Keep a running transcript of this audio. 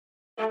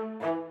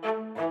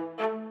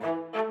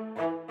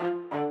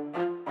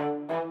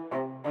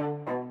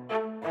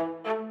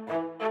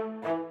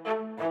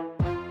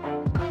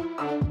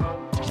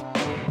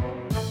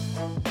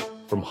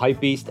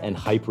Hypebeast and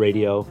Hype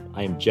Radio.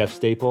 I am Jeff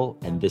Staple,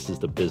 and this is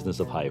The Business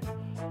of Hype,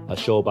 a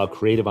show about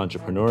creative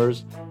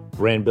entrepreneurs,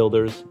 brand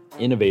builders,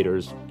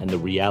 innovators, and the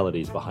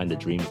realities behind the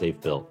dreams they've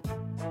built.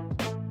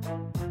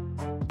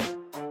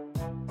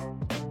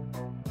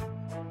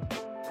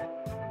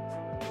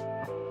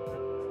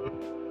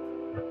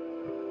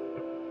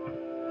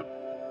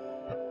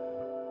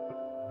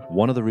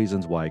 One of the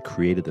reasons why I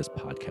created this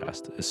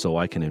podcast is so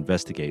I can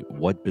investigate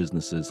what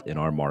businesses in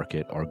our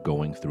market are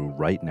going through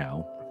right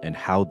now and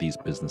how these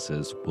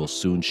businesses will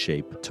soon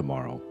shape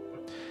tomorrow.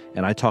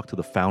 And I talk to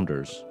the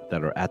founders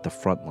that are at the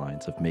front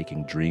lines of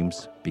making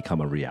dreams become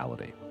a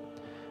reality.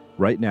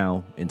 Right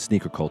now, in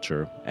sneaker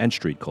culture and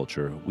street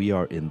culture, we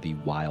are in the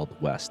Wild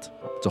West.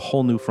 It's a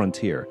whole new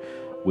frontier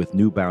with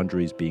new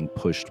boundaries being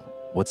pushed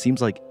what seems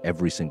like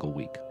every single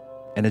week.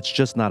 And it's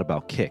just not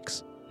about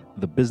kicks.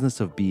 The business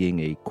of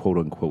being a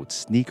quote-unquote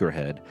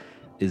sneakerhead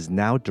is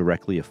now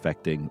directly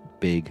affecting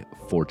big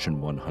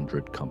Fortune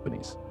 100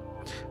 companies.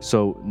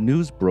 So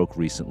news broke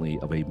recently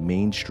of a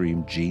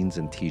mainstream jeans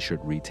and t-shirt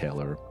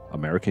retailer,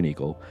 American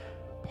Eagle,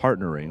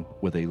 partnering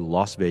with a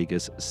Las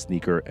Vegas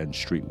sneaker and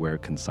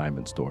streetwear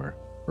consignment store,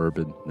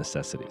 Urban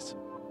Necessities.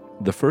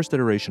 The first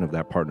iteration of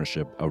that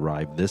partnership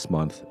arrived this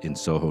month in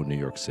Soho, New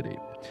York City.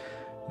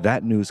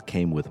 That news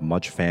came with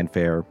much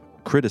fanfare,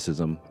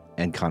 criticism,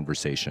 and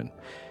conversation.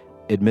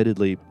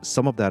 Admittedly,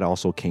 some of that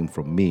also came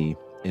from me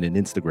in an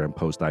Instagram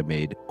post I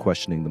made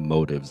questioning the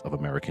motives of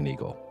American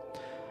Eagle.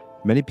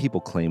 Many people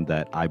claim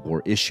that I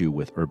bore issue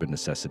with Urban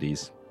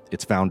Necessities,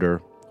 its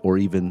founder, or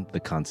even the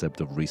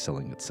concept of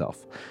reselling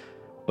itself.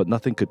 But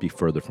nothing could be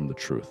further from the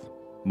truth.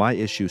 My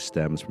issue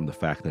stems from the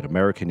fact that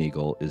American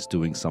Eagle is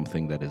doing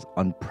something that is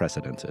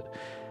unprecedented.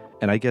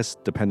 And I guess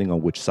depending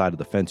on which side of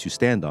the fence you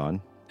stand on,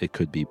 it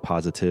could be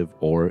positive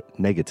or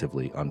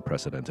negatively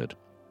unprecedented.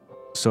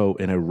 So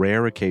in a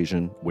rare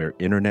occasion where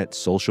internet,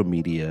 social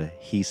media,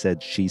 he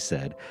said, she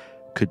said,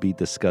 could be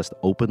discussed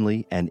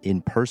openly and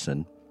in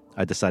person,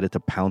 I decided to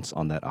pounce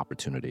on that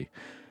opportunity.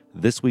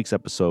 This week's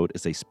episode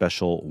is a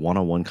special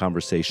one-on-one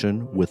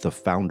conversation with the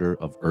founder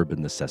of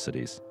Urban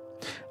Necessities.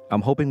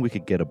 I'm hoping we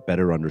could get a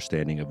better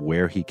understanding of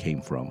where he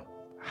came from,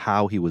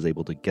 how he was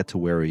able to get to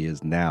where he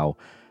is now,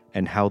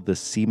 and how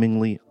this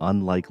seemingly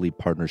unlikely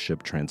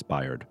partnership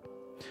transpired.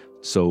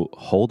 So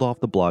hold off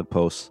the blog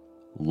posts,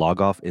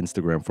 log off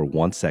Instagram for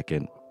 1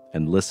 second,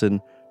 and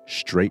listen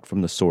straight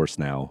from the source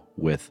now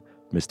with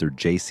Mr.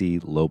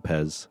 Jaysse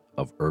Lopez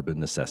of Urban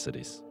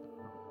Necessities.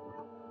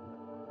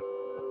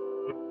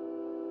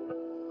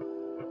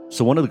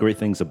 So one of the great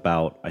things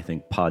about, I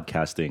think,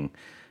 podcasting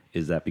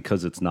is that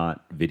because it's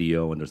not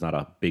video and there's not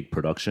a big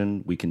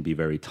production, we can be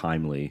very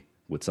timely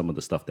with some of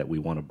the stuff that we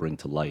want to bring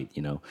to light,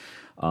 you know.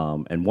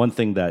 And one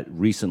thing that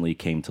recently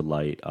came to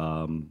light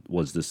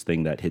was this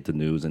thing that hit the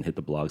news and hit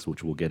the blogs,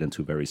 which we'll get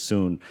into very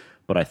soon.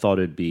 But I thought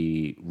it'd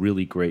be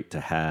really great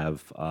to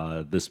have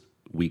this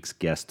week's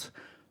guest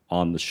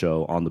on the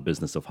show, on The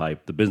Business of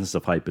Hype. The Business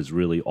of Hype is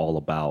really all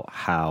about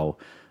how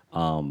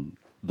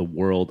the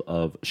world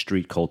of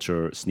street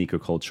culture, sneaker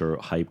culture,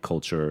 hype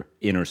culture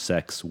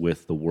intersects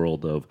with the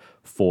world of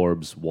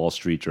Forbes, Wall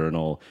Street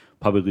Journal,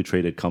 publicly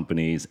traded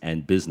companies,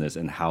 and business,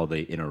 and how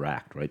they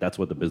interact, right? That's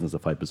what the Business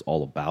of Hype is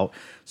all about.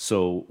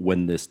 So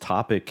when this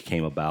topic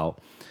came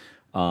about,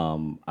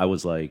 I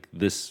was like,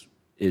 this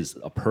is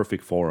a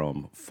perfect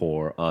forum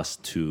for us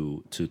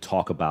to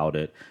talk about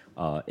it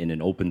in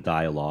an open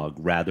dialogue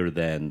rather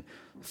than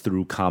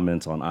through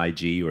comments on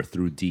IG or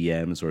through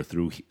DMs or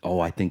through, oh,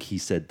 I think he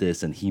said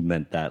this and he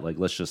meant that. Like,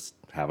 let's just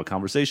have a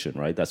conversation,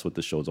 right? That's what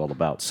this show is all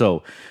about.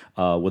 So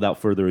without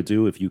further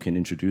ado, if you can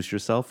introduce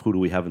yourself, who do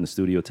we have in the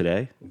studio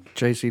today?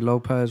 Jaysse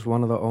Lopez,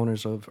 one of the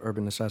owners of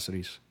Urban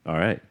Necessities. All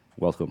right.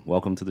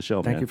 Welcome to the show,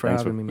 man. Thank you for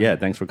having me, man. Yeah,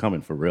 thanks for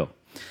coming, for real.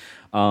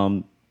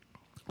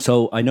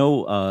 So I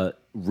know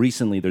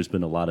recently there's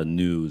been a lot of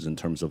news in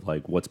terms of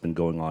like what's been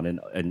going on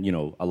and you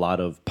know, a lot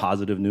of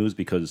positive news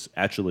because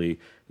actually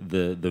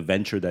the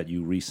venture that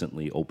you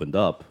recently opened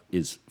up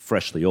is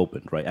freshly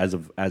opened, right? As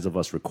of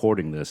us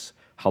recording this,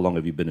 how long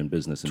have you been in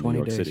business in New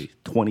York City?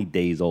 20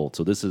 days old.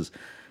 So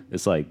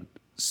it's like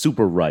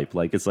super ripe.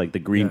 Like it's like the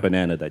green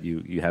banana that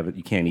you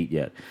can't eat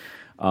yet.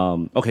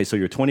 Okay, so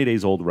you're 20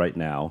 days old right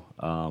now.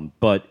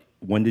 But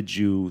when did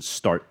you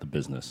start the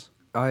business?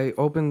 I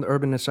opened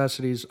Urban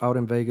Necessities out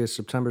in Vegas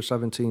September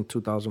 17,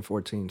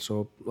 2014.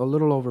 So a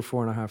little over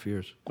 4.5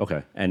 years.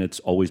 Okay. And it's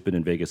always been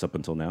in Vegas up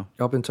until now?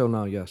 Up until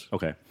now, yes.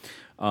 Okay.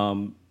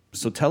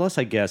 So tell us,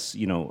 I guess,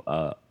 you know,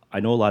 I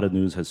know a lot of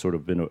news has sort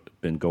of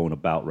been going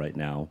about right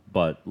now,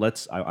 but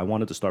I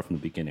wanted to start from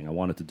the beginning. I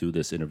wanted to do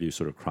this interview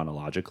sort of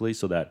chronologically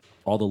so that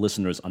all the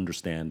listeners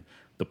understand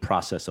the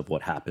process of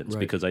what happens. Right.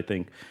 Because I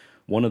think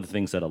one of the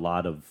things that a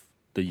lot of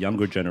the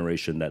younger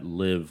generation that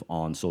live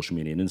on social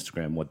media and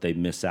Instagram, what they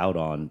miss out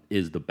on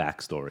is the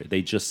backstory.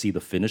 They just see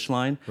the finish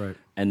line, right,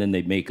 and then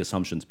they make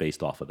assumptions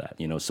based off of that.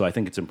 You know, so I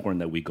think it's important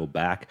that we go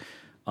back.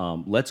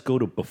 Let's go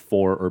to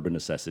before Urban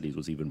Necessities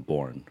was even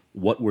born.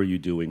 What were you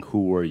doing?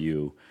 Who were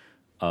you?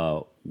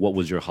 What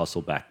was your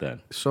hustle back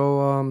then?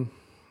 So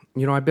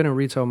I've been in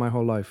retail my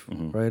whole life,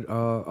 Mm-hmm. right?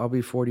 I'll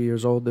be 40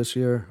 years old this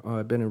year.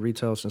 I've been in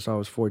retail since I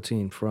was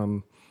 14.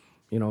 From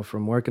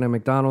working at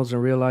McDonald's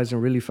and realizing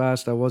really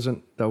fast that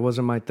wasn't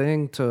my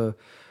thing, to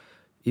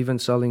even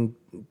selling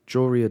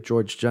jewelry at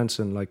George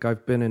Jensen. Like,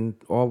 I've been in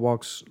all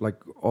walks, like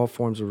all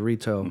forms of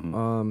retail.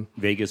 Mm-hmm.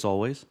 Vegas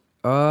always?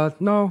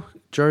 No,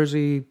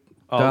 Jersey,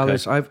 Oh, okay.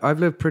 Dallas. I've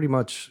been pretty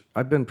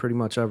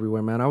much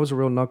everywhere, man. I was a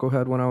real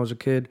knucklehead when I was a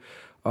kid.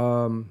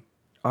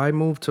 I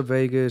moved to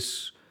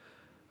Vegas,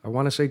 I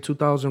want to say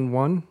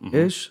 2001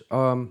 ish.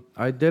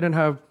 I didn't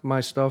have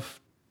my stuff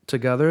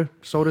together,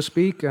 so to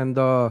speak, and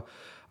I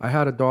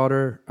had a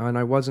daughter, and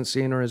I wasn't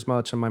seeing her as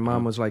much. And my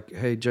mom was like,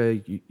 "Hey,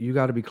 Jay, you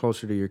got to be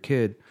closer to your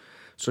kid."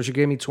 So she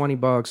gave me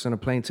 $20 and a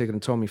plane ticket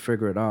and told me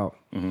figure it out.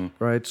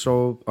 Right.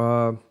 So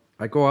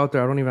I go out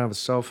there. I don't even have a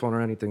cell phone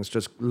or anything. It's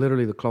just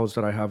literally the clothes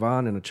that I have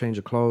on and a change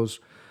of clothes.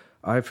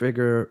 I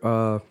figure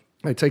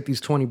I take these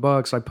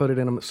 $20, I put it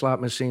in a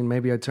slot machine.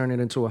 Maybe I turn it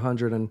into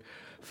 100 and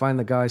find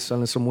the guy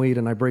selling some weed,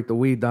 and I break the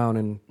weed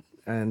down,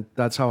 and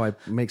that's how I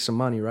make some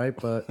money, right?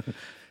 But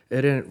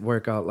it didn't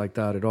work out like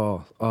that at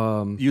all.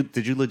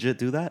 Did you legit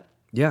do that?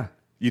 Yeah.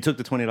 You took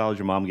the $20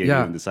 your mom gave you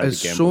Yeah, and decided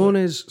as to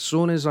gamble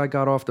soon as I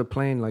got off the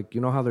plane, like, you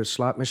know how there's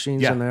slot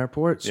machines Yeah. in the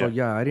airport? So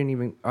Yeah. I didn't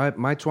even,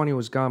 my 20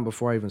 was gone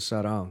before I even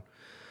sat down.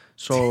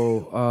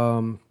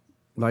 So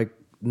like,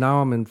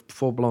 now I'm in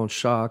full blown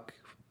shock.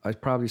 I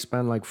probably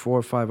spend like 4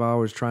 or 5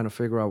 hours trying to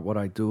figure out what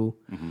I do,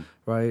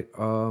 right?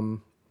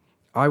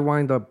 I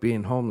wind up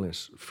being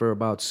homeless for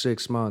about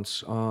 6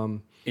 months.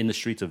 in the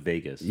streets of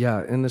Vegas.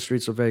 Yeah, in the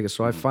streets of Vegas.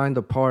 So I find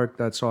a park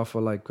that's off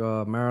of like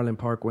Maryland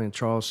Parkway in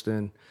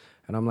Charleston,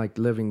 and I'm like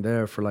living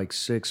there for like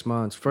 6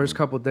 months. First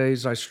couple of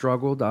days I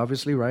struggled,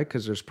 obviously, right?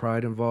 Because there's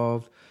pride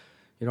involved.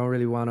 You don't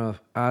really want to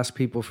ask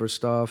people for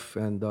stuff,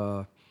 and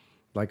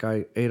like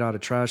I ate out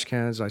of trash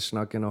cans. I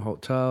snuck into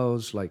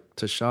hotels like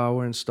to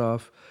shower and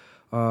stuff.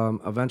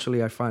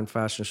 Eventually I find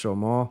Fashion Show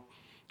Mall.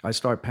 I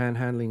start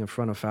panhandling in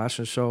front of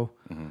Fashion Show.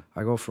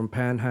 I go from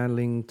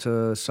panhandling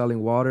to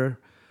selling water.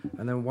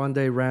 And then one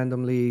day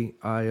randomly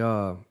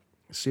I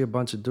see a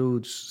bunch of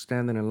dudes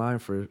standing in line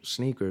for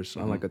sneakers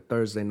on like a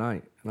Thursday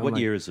night. And I'm What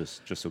like, year is this?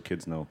 Just so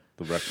kids know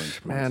the reference.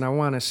 points. man, I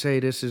want to say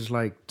this is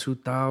like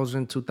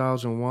 2000,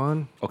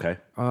 2001. Okay.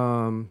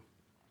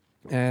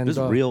 And This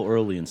is real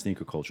early in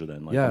sneaker culture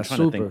then. Like, yeah, I'm trying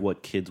to super. think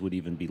what kids would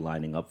even be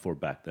lining up for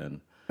back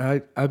then.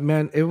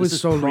 man, it was This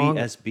is so long.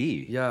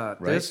 pre-SB. Yeah,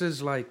 right? this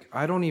is like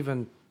I don't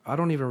even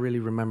really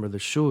remember the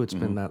shoe. It's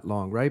been that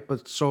long, right?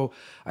 But so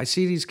I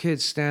see these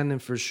kids standing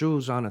for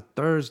shoes on a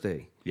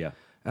Thursday. Yeah.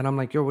 And I'm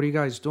like, yo, what are you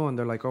guys doing?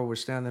 They're like, oh, we're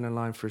standing in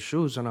line for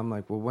shoes. And I'm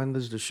like, well, when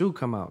does the shoe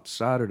come out?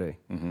 Saturday.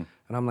 And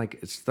I'm like,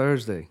 it's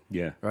Thursday.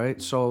 Yeah. Right?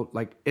 So,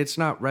 like, it's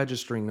not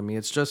registering to me.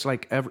 It's just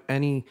like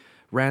any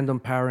random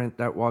parent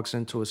that walks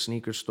into a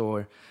sneaker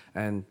store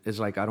and is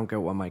like, I don't get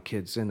why my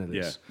kid's into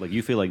Yeah. this. Like,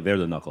 you feel like they're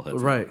the knuckleheads.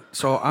 Right.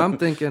 So I'm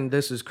thinking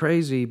this is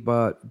crazy,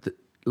 but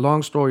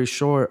long story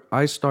short,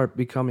 I start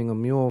becoming a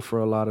mule for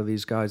a lot of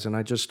these guys, and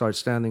I just start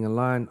standing in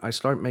line. I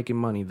start making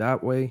money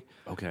that way.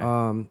 Okay.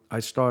 I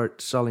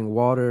start selling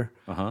water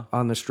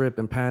on the strip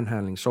and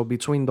panhandling. So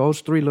between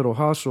those three little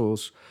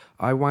hustles,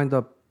 I wind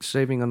up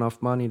saving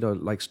enough money to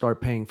like start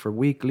paying for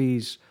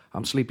weeklies.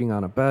 I'm sleeping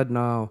on a bed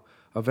now.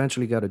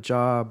 Eventually get a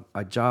job.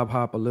 I job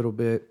hop a little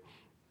bit.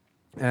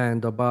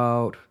 And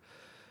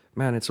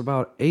it's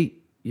about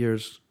 8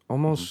 years,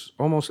 almost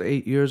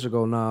 8 years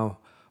ago now.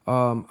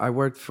 I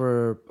worked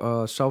for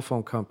a cell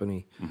phone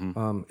company,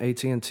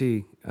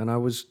 AT&T, and I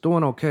was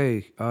doing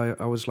okay.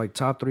 I was like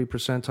top 3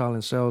 percentile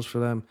in sales for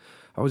them.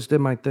 I did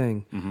my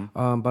thing,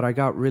 but I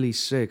got really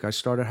sick. I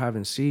started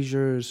having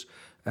seizures,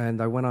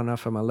 and I went on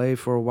FMLA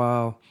for a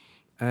while.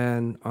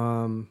 And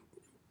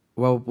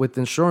well, with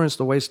insurance,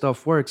 the way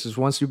stuff works is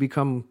once you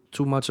become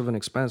too much of an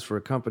expense for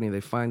a company, they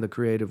find a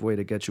creative way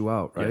to get you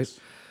out, right? Yes.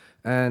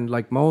 And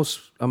like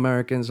most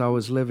Americans, I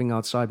was living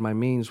outside my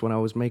means when I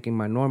was making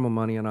my normal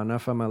money. And on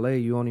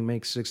FMLA, you only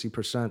make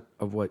 60%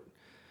 of what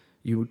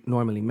you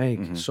normally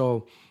make.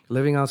 So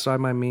living outside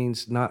my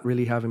means, not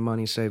really having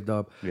money saved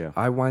up, Yeah.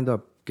 I wind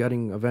up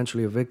getting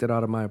eventually evicted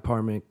out of my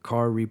apartment,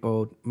 car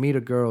repoed, meet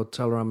a girl,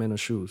 tell her I'm in her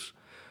shoes.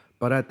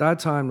 But at that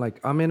time, like,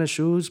 I'm in her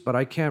shoes, but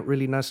I can't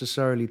really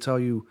necessarily tell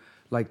you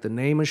like the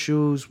name of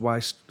shoes, why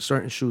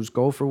certain shoes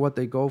go for what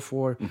they go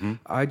for.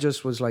 I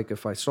just was like,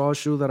 if I saw a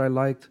shoe that I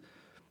liked,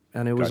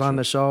 and it was Gotcha. on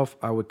the shelf,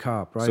 I would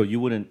cop, right? So you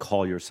wouldn't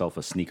call yourself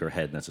a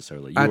sneakerhead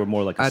necessarily. You were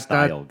more like a at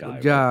style guy.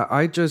 Right? Yeah,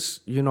 I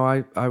just,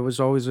 I was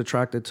always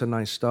attracted to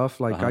nice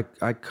stuff. Like,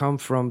 I come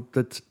from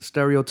the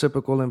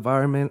stereotypical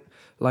environment,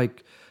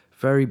 like,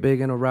 very big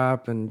into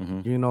rap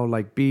and,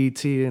 like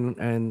BET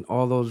and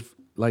all those,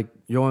 like,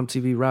 Yo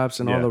MTV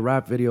raps and all Yeah. the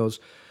rap videos.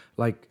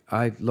 Like,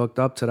 I looked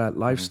up to that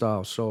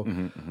lifestyle. So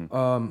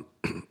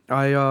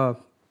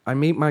I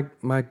meet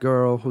my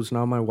girl, who's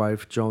now my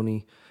wife,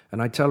 Joni,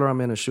 and I tell her I'm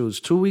in her shoes.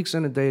 2 weeks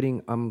into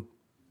dating, I'm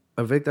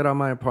evicted out of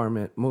my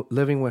apartment,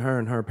 living with her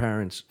and her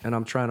parents, and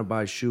I'm trying to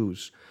buy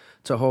shoes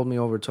to hold me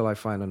over till I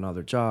find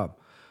another job.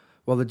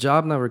 Well, the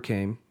job never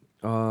came.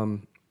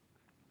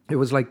 It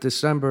was like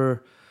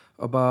December,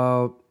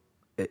 about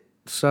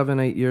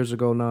 7-8 years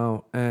ago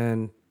now,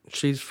 and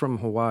she's from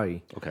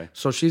Hawaii. Okay.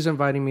 So she's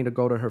inviting me to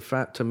go to her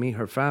to meet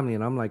her family,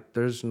 and I'm like,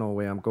 there's no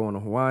way I'm going to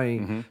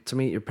Hawaii to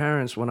meet your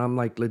parents when I'm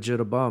like legit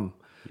a bum.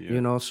 Yeah.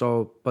 You know,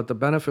 so, but the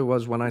benefit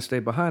was when I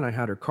stayed behind, I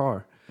had her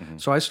car.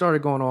 So I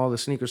started going to all the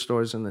sneaker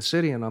stores in the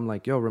city, and I'm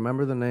like, yo,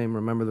 remember the name,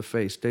 remember the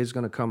face. Day's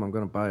going to come, I'm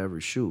going to buy every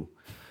shoe,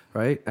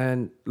 right?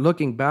 And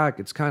looking back,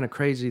 it's kind of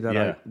crazy that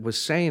I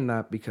was saying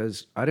that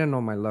because I didn't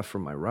know my left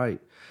from my right.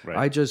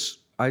 I just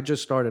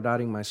started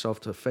adding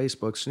myself to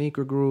Facebook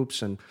sneaker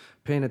groups and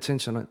paying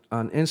attention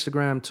on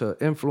Instagram to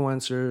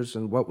influencers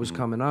and what was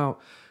coming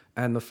out.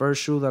 And the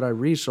first shoe that I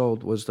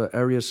resold was the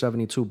Area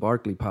 72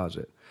 Barkley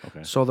Posit.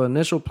 Okay. So the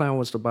initial plan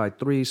was to buy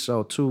 3,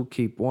 sell 2,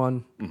 keep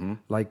 1,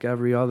 like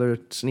every other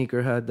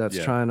sneakerhead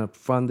that's trying to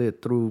fund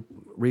it through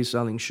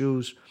reselling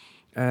shoes.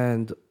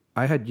 And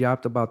I had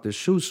yapped about this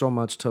shoe so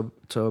much to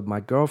my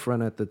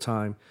girlfriend at the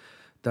time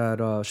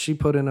that she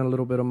put in a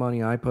little bit of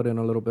money. I put in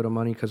a little bit of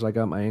money because I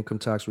got my income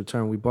tax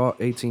return. We bought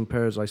 18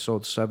 pairs. I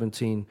sold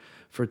 17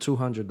 for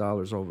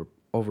 $200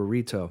 over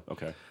retail.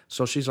 Okay.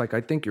 So she's like,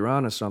 I think you're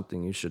onto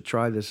something. You should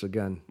try this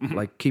again.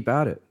 Like, keep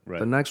at it. Right.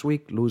 The next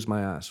week, lose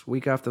my ass.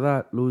 Week after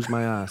that, lose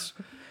my ass.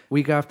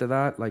 Week after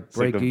that, like, It's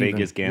break like the even.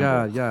 Vegas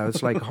gamble. Yeah.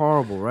 It's like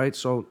horrible, right?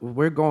 So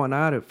we're going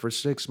at it for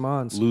 6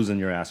 months. Losing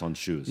your ass on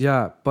shoes.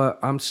 Yeah, but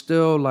I'm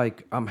still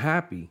like, I'm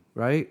happy,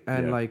 right?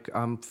 And like,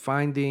 I'm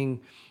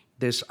finding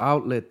this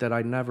outlet that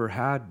I never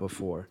had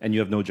before. And you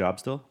have no job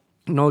still?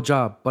 No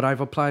job, but I've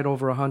applied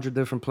over 100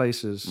 different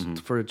places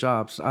for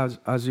jobs.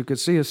 As you can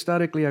see,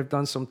 aesthetically, I've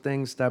done some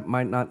things that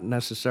might not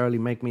necessarily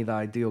make me the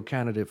ideal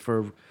candidate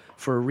for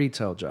a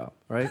retail job,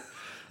 right?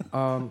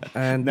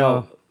 And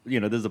no, you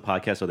know, this is a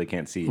podcast, so they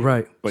can't see you.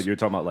 Right. But you're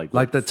talking about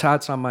like the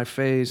tats on my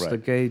face, Right. the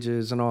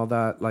gauges, and all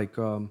that. Like,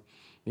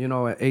 you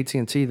know, at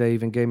AT&T, they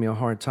even gave me a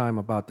hard time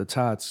about the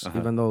tats,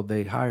 even though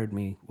they hired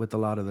me with a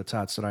lot of the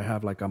tats that I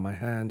have, like on my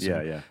hands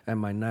and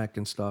my neck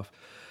and stuff.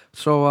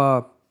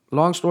 So,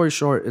 long story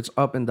short, it's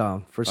up and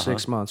down for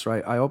 6 months,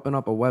 right? I open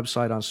up a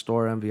website on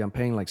Store Envy. I'm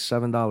paying like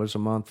 $7 a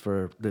month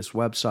for this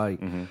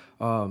website,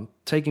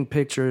 taking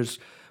pictures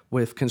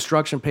with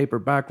construction paper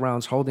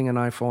backgrounds, holding an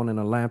iPhone and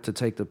a lamp to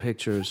take the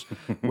pictures.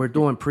 We're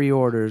doing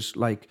pre-orders.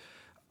 Like,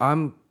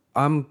 I'm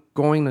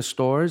going to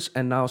stores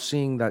and now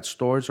seeing that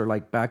stores are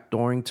like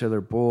backdooring to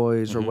their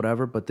boys or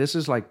whatever, but this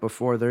is like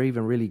before they're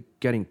even really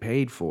getting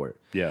paid for it.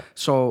 Yeah.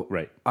 So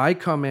Right. I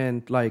come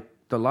in like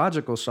the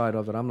logical side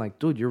of it. I'm like,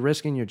 dude, you're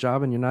risking your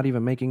job and you're not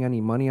even making any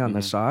money on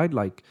the side.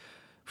 Like,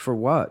 for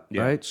what?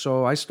 Yeah. Right.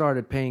 So I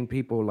started paying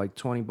people like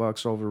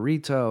 $20 over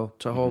retail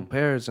to hold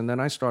pairs. And then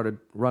I started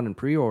running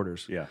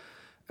pre-orders. Yeah.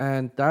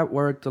 And that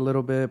worked a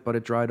little bit, but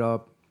it dried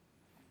up.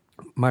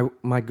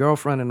 My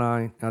girlfriend and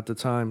I at the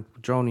time,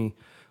 Joni,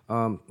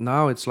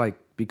 now it's like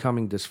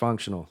becoming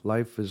dysfunctional.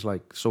 Life is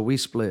like, so we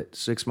split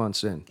 6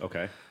 months in.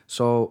 Okay.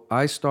 So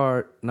I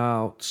start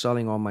now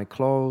selling all my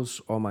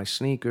clothes, all my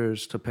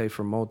sneakers to pay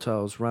for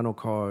motels, rental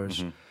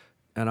cars,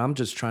 and I'm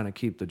just trying to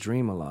keep the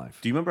dream alive.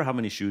 Do you remember how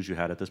many shoes you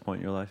had at this point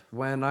in your life?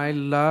 When I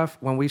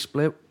left, when we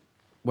split,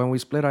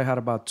 I had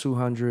about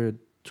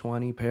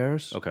 220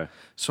 pairs. Okay.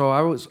 So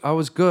I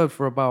was good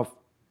for about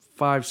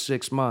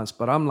 5-6 months,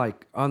 but I'm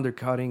like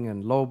undercutting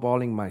and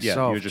lowballing myself.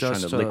 Yeah, you're just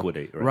trying to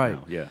liquidate right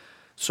now. Yeah.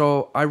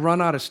 So I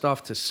run out of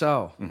stuff to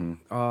sell.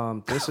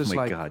 This is Oh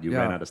my like, God, you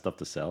ran out of stuff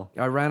to sell?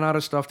 I ran out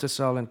of stuff to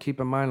sell, and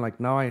keep in mind, like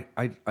now I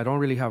don't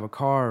really have a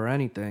car or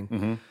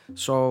anything.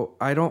 So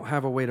I don't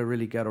have a way to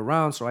really get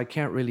around, so I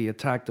can't really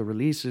attack the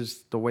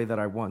releases the way that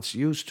I once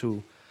used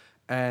to.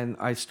 And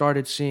I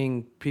started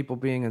seeing people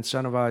being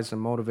incentivized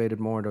and motivated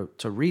more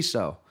to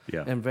resell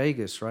in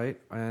Vegas, right?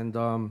 And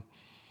I'm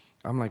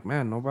like,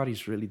 man,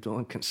 nobody's really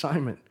doing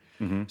consignment.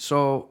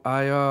 So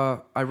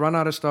I run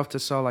out of stuff to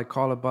sell. I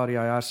call a buddy.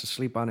 I ask to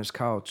sleep on his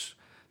couch.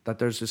 That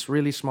there's this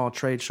really small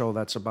trade show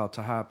that's about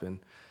to happen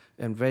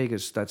in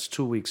Vegas that's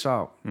 2 weeks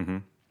out.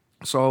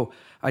 So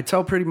I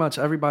tell pretty much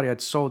everybody I'd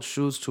sold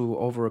shoes to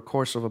over a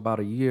course of about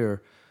a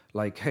year,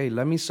 like, hey,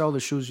 let me sell the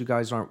shoes you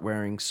guys aren't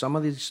wearing. Some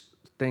of these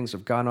things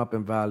have gone up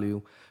in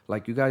value.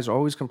 Like, you guys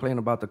always complain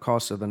about the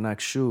cost of the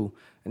next shoe,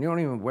 and you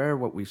don't even wear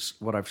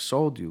what I've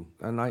sold you.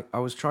 And I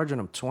was charging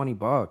them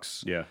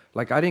 $20. Yeah.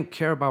 Like, I didn't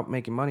care about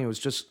making money. It was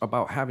just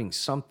about having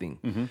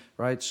something,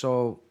 right?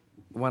 So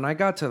when I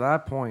got to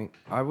that point,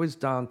 I was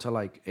down to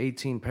like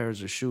 18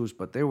 pairs of shoes,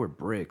 but they were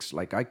bricks.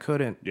 Like, I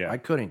couldn't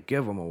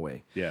give them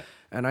away. Yeah.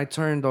 And I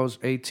turned those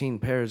 18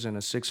 pairs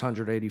into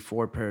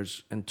 684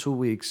 pairs in 2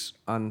 weeks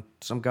on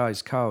some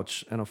guy's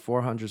couch in a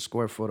 400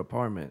 square foot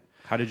apartment.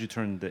 How did you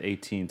turn the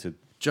 18 to...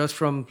 Just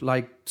from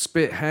like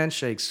spit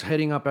handshakes,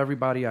 hitting up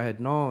everybody I had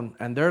known.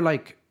 And they're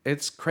like,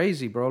 it's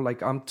crazy, bro.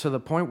 Like, I'm to the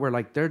point where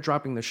like they're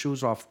dropping the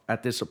shoes off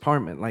at this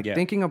apartment. Like,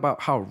 thinking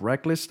about how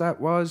reckless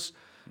that was,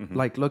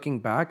 like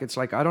looking back, it's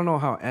like, I don't know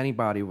how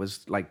anybody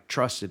was like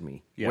trusted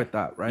me with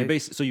that,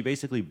 right? So you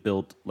basically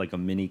built like a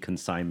mini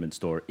consignment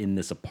store in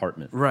this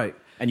apartment. Right.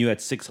 And you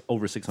had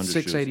over 600 shoes.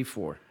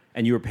 684.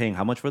 And you were paying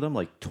how much for them?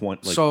 Like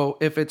 20. Like so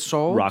if it's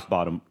sold, rock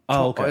bottom.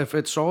 Oh, okay. If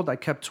it's sold, I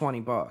kept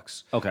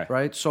 $20. Okay.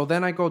 Right. So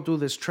then I go do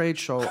this trade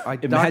show.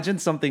 Imagine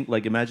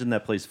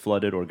that place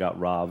flooded or got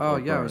robbed. Oh or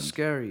yeah, it burned. was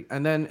scary.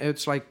 And then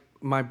it's like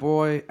my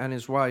boy and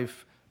his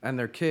wife and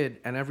their kid,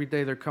 and every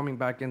day they're coming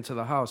back into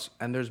the house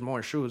and there's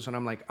more shoes, and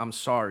I'm like, I'm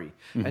sorry.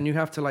 And you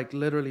have to like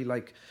literally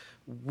like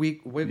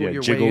wiggle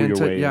your way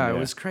into it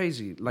was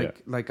crazy.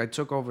 Like I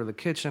took over the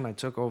kitchen, I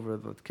took over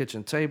the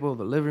kitchen table,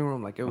 the living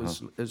room, like it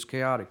was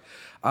chaotic.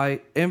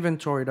 I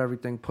inventoried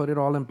everything, put it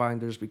all in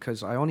binders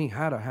because I only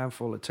had a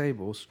handful of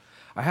tables.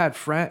 I had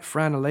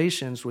Fran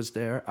Elations was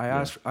there.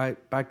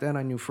 Back then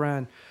I knew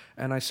Fran,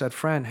 and I said,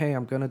 Fran, hey,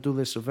 I'm gonna do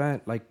this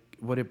event. Like,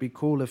 would it be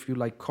cool if you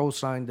like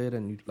co-signed it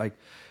and you like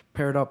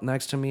paired up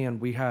next to me?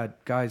 And we had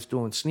guys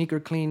doing sneaker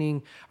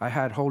cleaning. I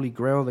had Holy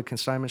Grail, the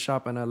consignment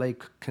shop in LA,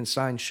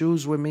 consign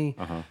shoes with me.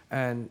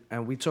 And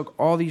we took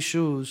all these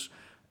shoes,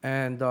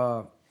 and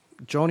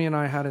Joni and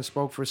I hadn't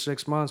spoke for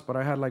 6 months, but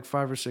I had like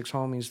 5 or 6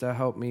 homies that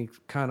helped me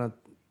kind of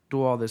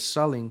do all this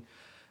selling.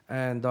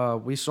 And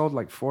we sold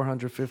like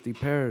 450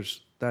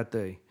 pairs that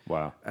day.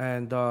 Wow.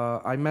 And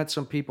I met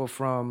some people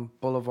from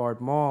Boulevard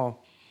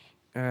Mall,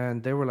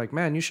 and they were like,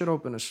 man, you should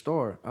open a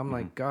store. I'm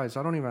like, guys,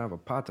 I don't even have a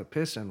pot to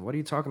piss in. What are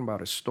you talking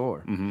about, a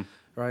store?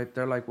 Right?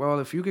 They're like, well,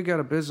 if you could get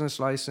a business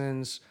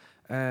license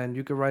and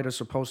you could write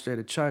us a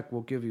post-dated check,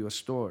 we'll give you a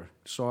store.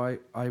 So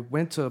I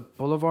went to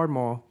Boulevard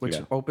Mall, which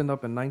opened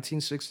up in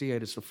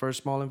 1968. It's the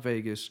first mall in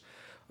Vegas.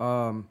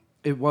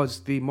 It was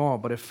the mall,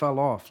 but it fell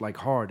off like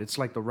hard. It's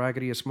like the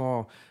raggediest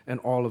mall in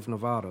all of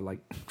Nevada. Like,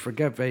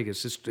 forget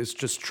Vegas. It's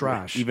just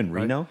trash. Even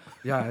right? Reno?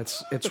 Yeah,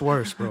 it's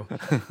worse, bro.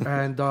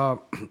 And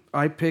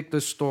I picked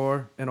a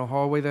store in a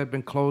hallway that had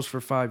been closed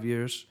for 5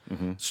 years.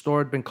 Store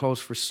had been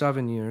closed for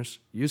 7 years.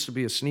 Used to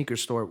be a sneaker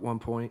store at one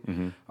point.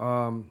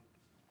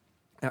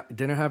 I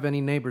didn't have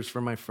any neighbors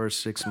for my first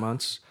 6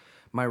 months.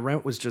 My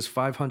rent was just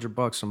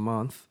 $500 a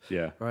month.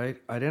 Yeah. Right.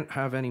 I didn't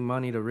have any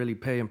money to really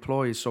pay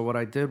employees. So what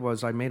I did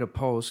was I made a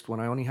post when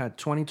I only had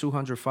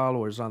 2,200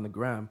 followers on the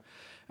gram.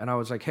 And I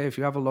was like, hey, if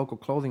you have a local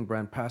clothing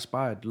brand, pass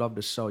by. I'd love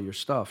to sell your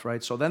stuff.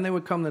 Right. So then they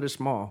would come to this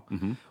mall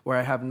where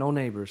I have no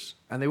neighbors,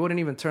 and they wouldn't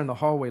even turn the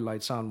hallway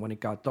lights on when it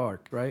got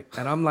dark. Right.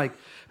 And I'm like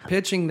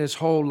pitching this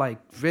whole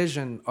like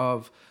vision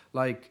of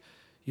like,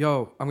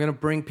 yo, I'm going to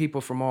bring people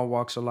from all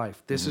walks of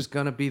life. This is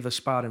going to be the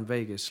spot in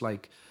Vegas.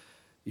 Like,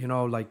 you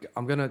know, like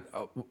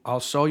I'll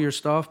sell your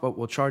stuff, but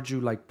we'll charge you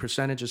like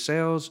percentage of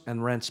sales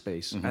and rent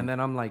space. And then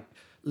I'm like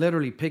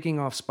literally picking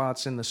off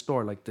spots in the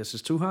store. Like, this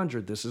is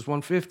 200, this is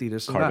 150,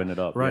 this is carving that. It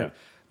up. Right. Yeah.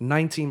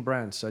 19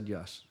 brands said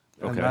yes.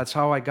 And that's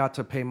how I got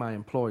to pay my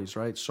employees.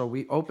 Right. So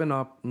we open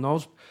up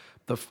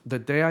the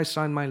day I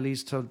signed my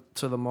lease to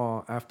the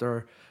mall,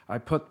 after I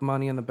put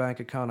money in the bank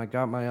account, I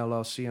got my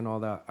LLC and all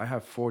that, I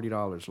have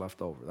 $40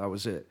 left over. That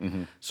was it.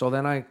 So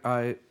then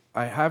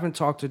I haven't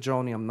talked to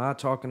Joni. I'm not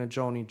talking to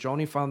Joni.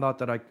 Joni found out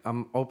that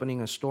I'm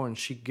opening a store, and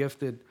she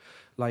gifted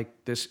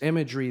like this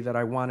imagery that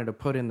I wanted to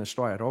put in the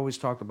store. I'd always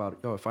talked about,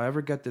 yo, if I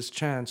ever get this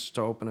chance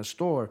to open a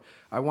store,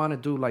 I want to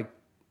do like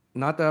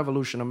not the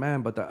evolution of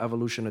man, but the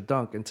evolution of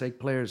dunk, and take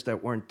players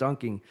that weren't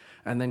dunking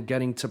and then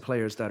getting to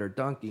players that are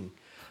dunking.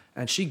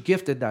 And she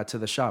gifted that to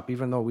the shop,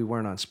 even though we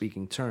weren't on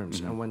speaking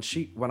terms. And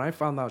when I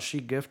found out she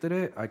gifted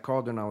it, I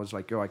called her and I was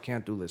like, yo, I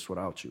can't do this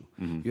without you.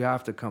 You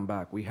have to come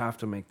back. We have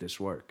to make this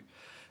work.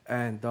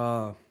 And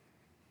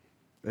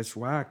it's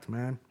whacked,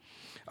 man.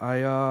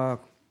 I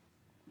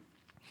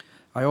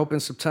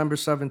opened September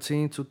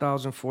 17,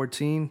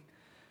 2014.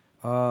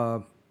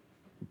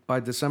 By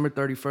December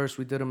 31st,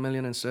 we did $1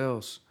 million in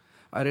sales.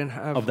 I didn't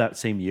have of that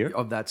same year.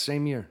 Of that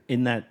same year.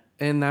 In that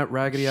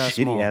raggedy ass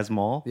mall. Shitty ass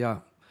mall.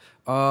 Yeah.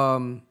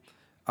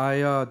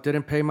 I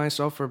didn't pay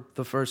myself for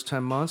the first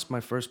 10 months.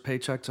 My first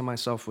paycheck to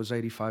myself was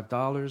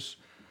 $85.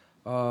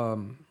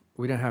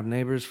 We didn't have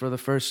neighbors for the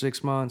first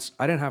 6 months.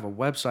 I didn't have a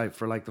website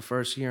for like the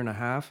first year and a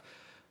half.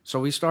 So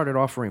we started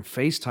offering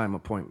FaceTime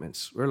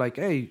appointments. We're like,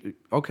 hey,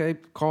 okay,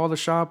 call the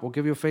shop. We'll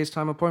give you a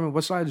FaceTime appointment.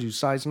 What size are you?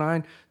 Size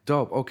 9?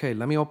 Dope. Okay,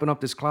 let me open up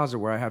this closet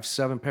where I have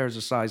 7 pairs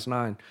of size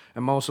 9,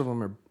 and most of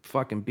them are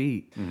fucking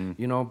beat,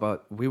 you know,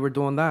 but we were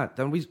doing that.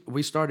 Then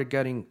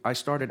I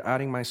started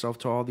adding myself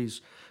to all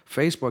these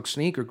Facebook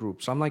sneaker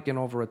groups. I'm like in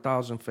over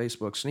 1,000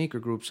 Facebook sneaker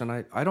groups, and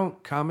I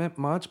don't comment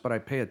much, but I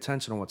pay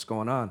attention to what's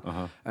going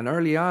on. And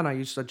early on, I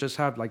used to just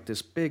have like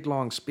this big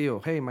long spiel.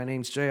 Hey, my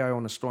name's Jay. I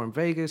own a store in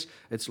Vegas.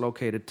 It's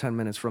located 10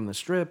 minutes from the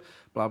strip,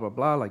 blah, blah,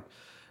 blah. Like,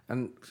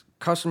 and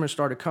customers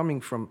started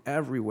coming from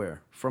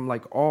everywhere, from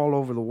like all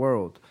over the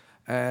world.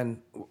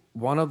 And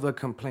one of the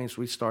complaints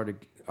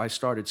I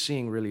started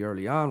seeing really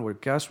early on were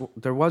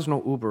there was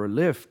no Uber or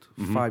Lyft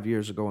 5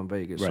 years ago in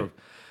Vegas. Right.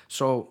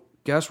 So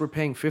guests were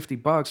paying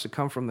 $50 to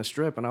come from the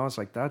strip, and I was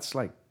like, that's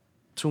like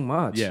too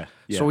much. Yeah.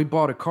 So we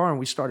bought a car and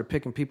we started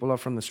picking people up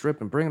from the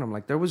strip and bringing them.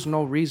 Like, there was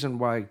no reason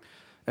why,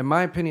 in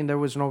my opinion, there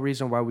was no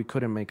reason why we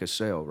couldn't make a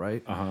sale,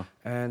 right?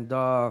 And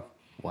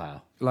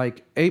wow,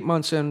 like 8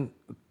 months in,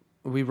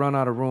 we run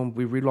out of room.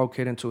 We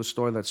relocate into a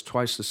store that's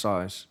twice the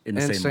size in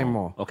the same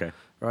mall. Okay.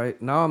 Right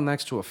now, I'm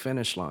next to a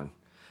Finish Line.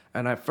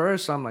 And at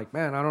first, I'm like,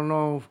 man, I don't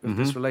know if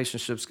this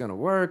relationship's gonna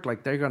work.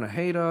 Like, they're gonna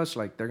hate us.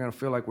 Like, they're gonna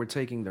feel like we're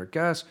taking their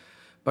guests.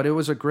 But it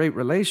was a great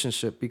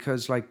relationship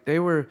because, like, they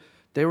were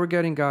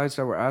getting guys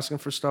that were asking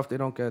for stuff they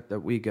don't get that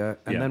we get,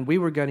 and then we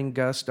were getting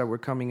guests that were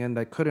coming in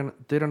that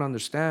didn't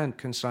understand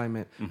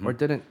consignment or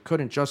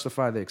couldn't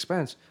justify the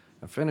expense.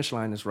 The Finish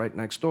Line is right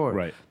next door.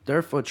 Right.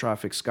 Their foot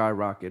traffic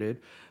skyrocketed.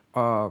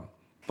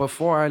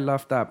 Before I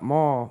left that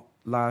mall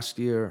last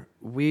year,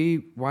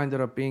 we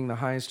winded up being the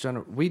highest.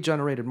 We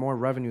generated more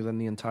revenue than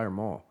the entire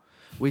mall.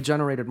 We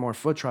generated more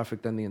foot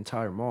traffic than the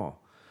entire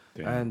mall.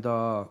 Damn.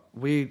 And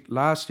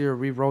last year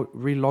we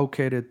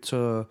relocated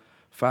to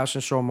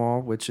Fashion Show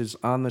Mall, which is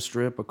on the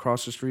Strip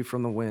across the street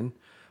from the Wynn.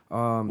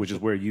 Which is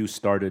where you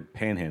started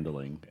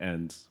panhandling,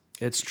 and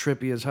it's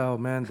trippy as hell,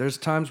 man. There's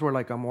times where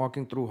like I'm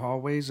walking through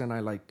hallways and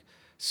I like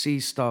see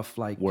stuff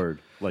like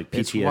like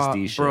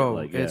PTSD shit, bro.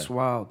 like, It's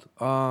wild.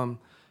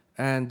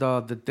 And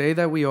the day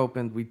that we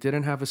opened, we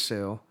didn't have a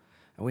sale,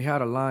 and we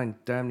had a line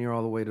damn near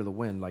all the way to the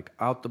Wynn, like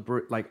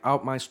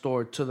out my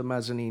store to the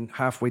mezzanine,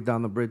 halfway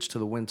down the bridge to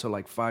the Wynn till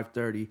like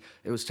 5:30.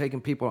 It was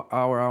taking people an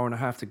hour and a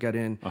half to get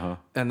in,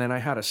 and then I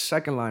had a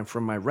second line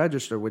from my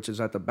register, which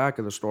is at the back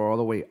of the store, all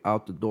the way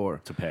out the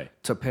door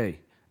to pay,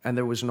 and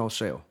there was no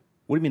sale.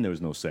 What do you mean there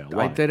was no sale?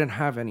 Why? I didn't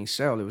have any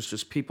sale. It was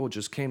just people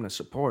just came to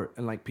support.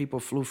 And like people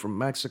flew from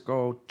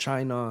Mexico,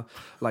 China,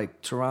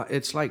 like Toronto.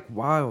 It's like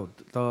wild,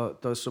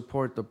 the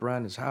support the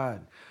brand has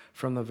had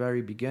from the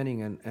very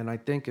beginning. And I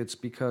think it's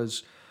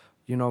because,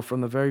 you know,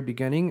 from the very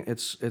beginning,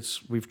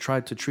 we've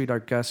tried to treat our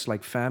guests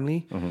like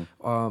family.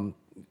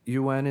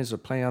 UN is a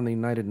play on the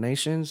United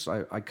Nations.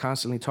 I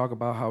constantly talk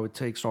about how it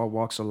takes all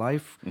walks of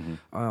life.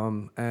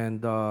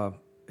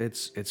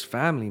 It's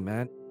family,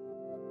 man.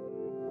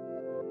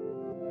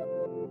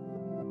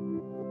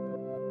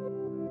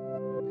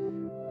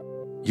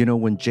 You know,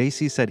 when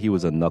Jaysse said he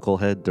was a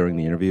knucklehead during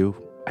the interview,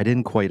 I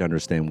didn't quite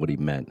understand what he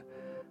meant.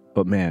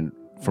 But man,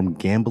 from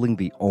gambling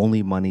the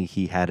only money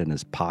he had in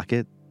his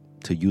pocket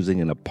to using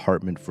an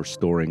apartment for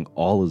storing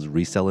all his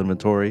resale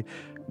inventory,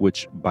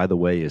 which, by the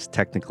way, is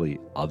technically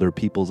other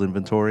people's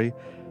inventory,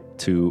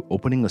 to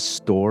opening a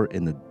store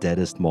in the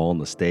deadest mall in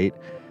the state,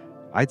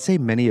 I'd say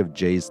many of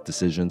Jay's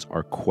decisions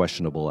are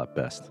questionable at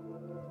best.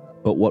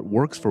 But what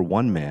works for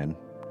one man,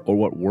 or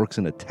what works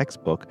in a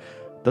textbook,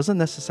 doesn't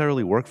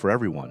necessarily work for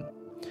everyone.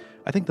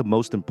 I think the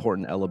most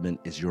important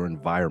element is your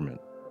environment.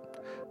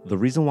 The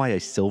reason why a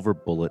silver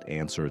bullet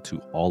answer to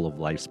all of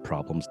life's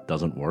problems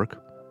doesn't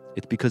work,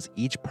 it's because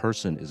each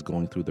person is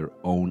going through their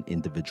own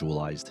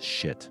individualized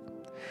shit.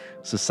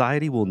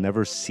 Society will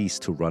never cease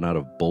to run out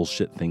of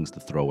bullshit things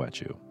to throw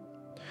at you.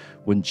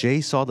 When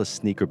Jay saw the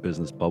sneaker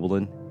business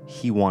bubbling,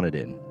 he wanted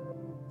in.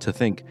 To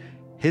think,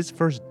 his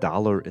first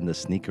dollar in the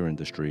sneaker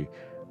industry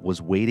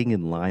was waiting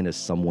in line as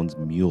someone's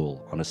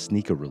mule on a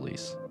sneaker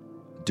release.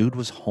 Dude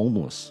was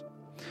homeless.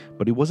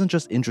 But he wasn't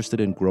just interested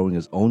in growing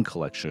his own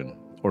collection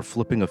or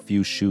flipping a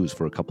few shoes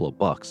for a couple of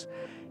bucks.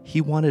 He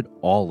wanted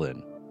all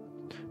in.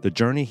 The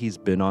journey he's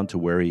been on to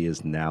where he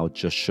is now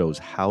just shows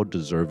how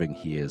deserving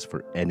he is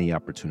for any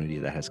opportunity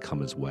that has come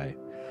his way.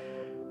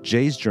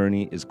 Jay's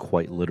journey is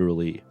quite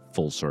literally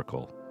full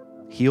circle.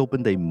 He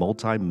opened a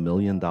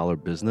multi-million-dollar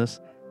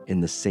business in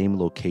the same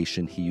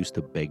location he used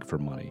to beg for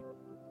money.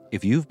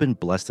 If you've been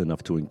blessed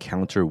enough to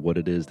encounter what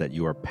it is that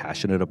you are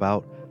passionate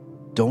about,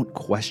 don't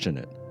question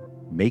it.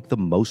 Make the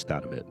most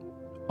out of it,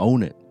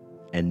 own it,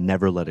 and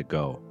never let it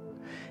go.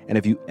 And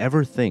if you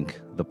ever think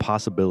the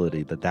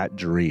possibility that that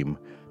dream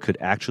could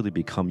actually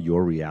become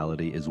your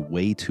reality is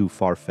way too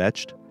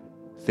far-fetched,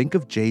 think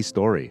of Jay's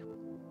story.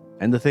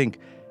 And to think,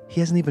 he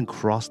hasn't even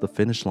crossed the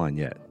finish line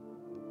yet.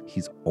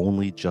 He's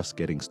only just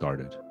getting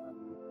started.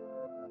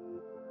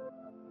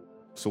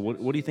 So what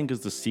do you think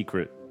is the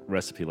secret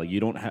recipe? Like,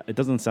 it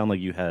doesn't sound like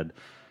you had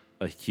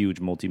a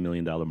huge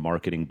multi-million-dollar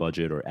marketing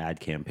budget or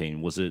ad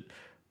campaign. Was it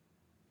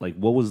like,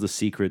 what was the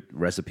secret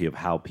recipe of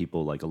how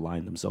people like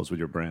align themselves with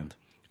your brand?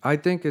 I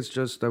think it's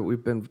just that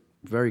we've been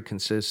very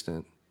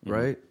consistent,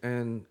 right?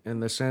 And in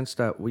the sense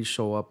that we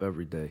show up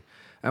every day.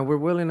 And we're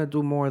willing to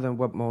do more than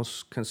what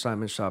most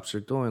consignment shops are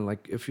doing.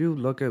 Like, if you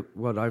look at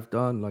what I've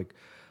done, like,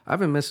 I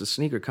haven't missed a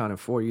sneaker con in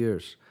 4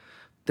 years.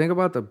 Think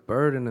about the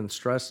burden and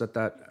stress that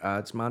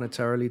adds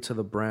monetarily to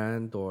the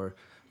brand, or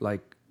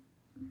like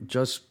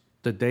just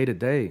the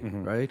day-to-day,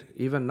 right?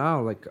 Even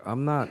now, like,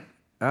 I'm not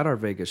at our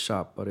Vegas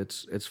shop, but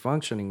it's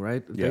functioning,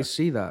 right? Yeah. They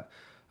see that.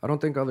 I don't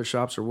think other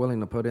shops are willing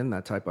to put in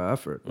that type of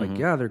effort. Like,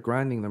 yeah, they're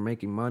grinding, they're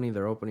making money,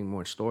 they're opening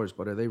more stores,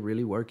 but are they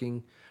really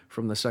working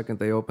from the second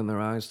they open their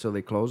eyes till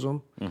they close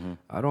them?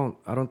 I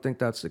don't think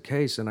that's the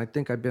case. And I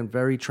think I've been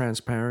very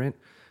transparent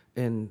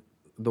in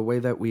the way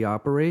that we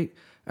operate.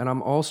 And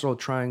I'm also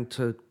trying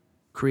to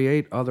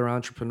create other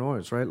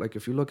entrepreneurs, right? Like,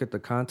 if you look at the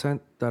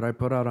content that I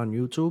put out on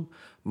YouTube,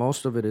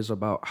 most of it is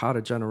about how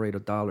to generate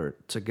 $1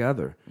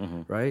 together,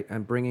 right?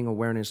 And bringing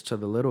awareness to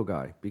the little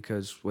guy.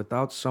 Because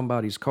without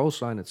somebody's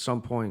cosign at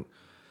some point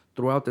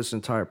throughout this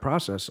entire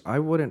process, I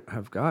wouldn't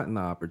have gotten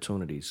the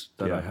opportunities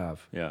that I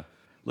have. Yeah.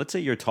 Let's say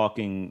you're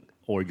talking,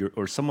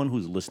 or someone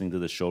who's listening to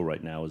the show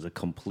right now is a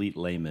complete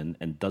layman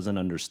and doesn't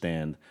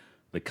understand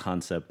the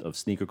concept of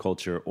sneaker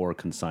culture or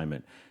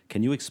consignment.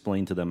 Can you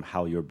explain to them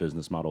how your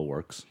business model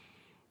works?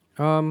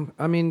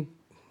 I mean,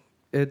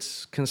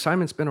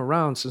 consignment's been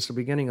around since the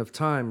beginning of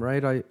time,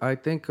 right? I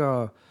think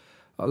a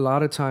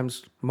lot of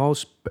times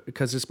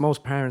because it's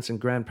most parents and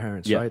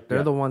grandparents, right?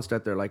 They're the ones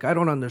that they're like, I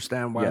don't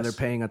understand why they're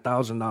paying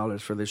 $1,000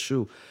 for this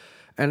shoe.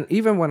 And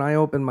even when I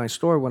opened my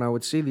store, when I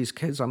would see these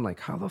kids, I'm like,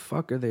 how the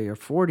fuck are they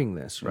affording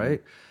this,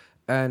 right?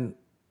 And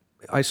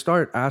I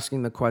start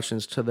asking the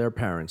questions to their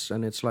parents,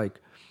 and it's like,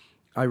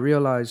 I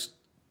realized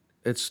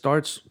it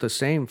starts the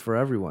same for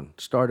everyone.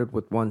 Started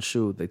with one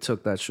shoe, they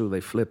took that shoe, they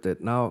flipped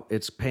it. Now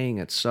it's paying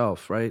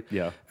itself, right?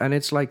 Yeah. And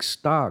it's like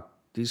stock.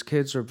 These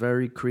kids are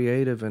very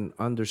creative and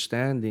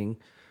understanding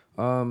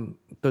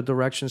the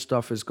direction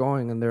stuff is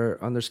going, and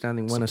they're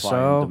understanding when Supply to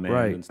sell, and demand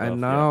right? and stuff, And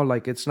now,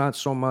 like, it's not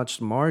so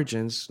much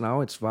margins.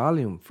 Now it's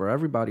volume for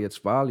everybody. It's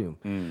volume,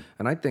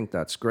 and I think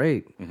that's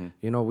great.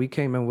 You know, we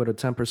came in with a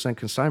 10%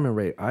 consignment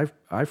rate.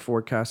 I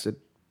forecasted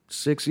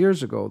 6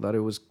 years ago that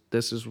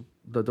this is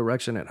the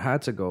direction it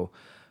had to go.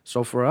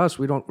 So for us,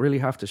 we don't really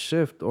have to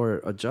shift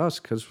or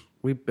adjust because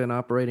we've been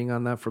operating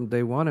on that from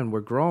day one, and we're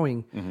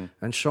growing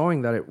and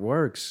showing that it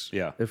works.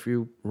 Yeah. If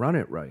you run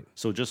it right.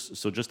 So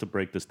just to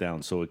break this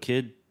down, so a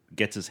kid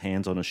gets his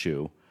hands on a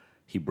shoe,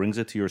 he brings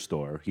it to your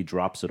store, he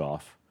drops it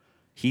off.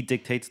 He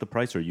dictates the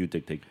price, or you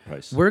dictate the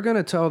price? We're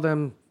gonna tell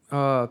them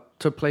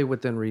to play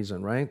within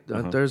reason, right?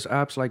 There's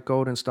apps like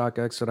Gold and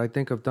StockX that I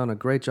think have done a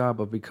great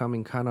job of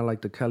becoming kind of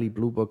like the Kelly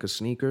Blue Book of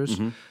sneakers.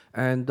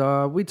 And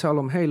we tell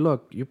them, hey,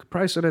 look, you could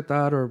price it at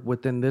that or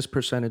within this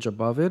percentage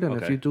above it. And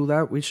if you do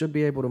that, we should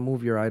be able to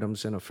move your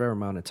items in a fair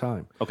amount of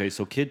time. Okay,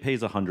 so kid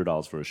pays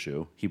 $100 for a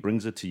shoe. He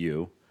brings it to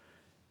you.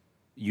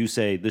 You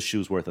say this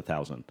shoe's worth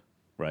 $1,000,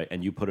 right?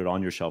 And you put it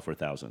on your shelf for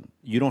 $1,000.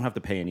 You don't have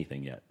to pay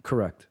anything yet.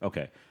 Correct.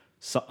 Okay.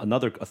 So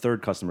a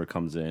third customer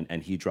comes in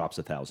and he drops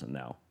 $1,000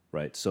 now.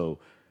 Right, so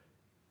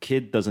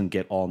kid doesn't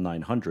get all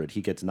 900.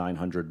 He gets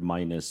 900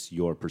 minus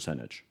your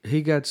percentage.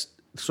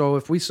 So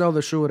if we sell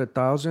the shoe at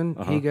 1,000,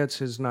 he gets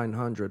his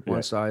 900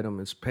 once the item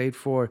is paid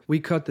for.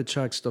 We cut the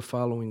checks the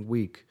following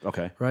week.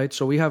 Okay. Right?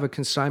 So we have a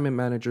consignment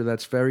manager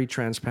that's very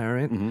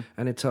transparent,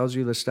 and it tells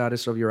you the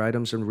status of your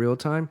items in real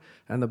time.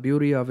 And the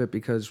beauty of it,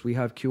 because we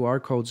have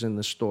QR codes in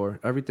the store,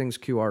 everything's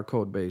QR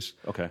code based.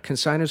 Okay.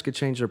 Consigners could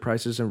change their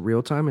prices in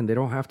real time, and they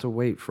don't have to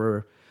wait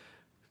for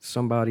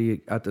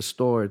somebody at the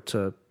store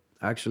to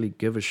actually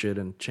give a shit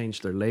and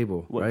change their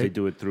label. What, right? they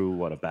do it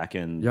through a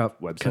back-end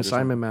website?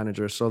 Consignment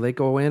manager. So they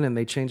go in and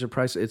they change the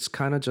price. It's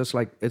kind of just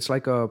like, it's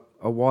like a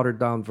watered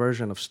down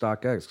version of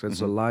StockX. It's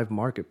a live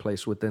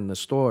marketplace within the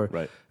store.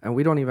 Right. And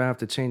we don't even have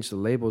to change the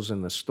labels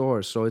in the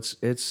store. So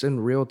it's in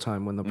real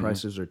time when the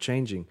prices are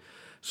changing.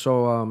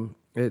 So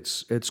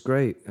it's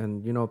great.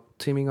 And, you know,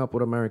 teaming up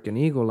with American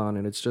Eagle on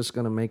it, it's just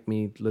going to make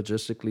me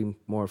logistically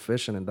more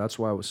efficient. And that's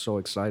why I was so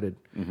excited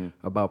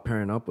about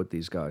pairing up with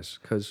these guys.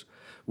 Because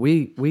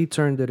we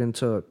turned it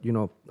into, you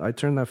know, I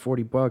turned that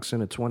 $40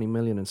 into 20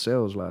 million in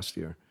sales last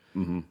year,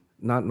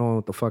 not knowing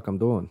what the fuck I'm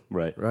doing.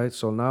 Right. Right.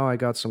 So now I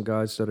got some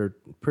guys that are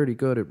pretty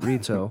good at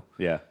retail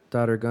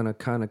that are going to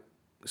kind of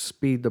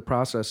speed the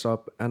process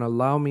up and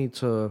allow me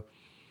to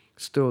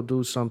still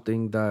do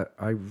something that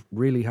I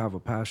really have a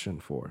passion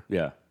for.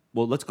 Yeah.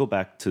 Well, let's go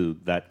back to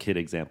that kid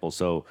example.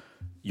 So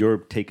your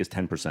take is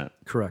 10%.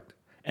 Correct.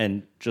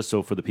 And just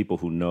so for the people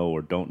who know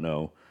or don't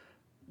know,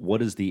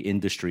 what is the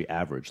industry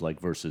average like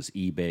versus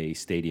eBay,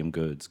 Stadium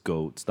Goods,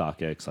 GOAT,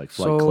 StockX, like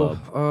Flight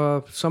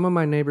Club? Some of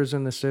my neighbors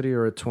in the city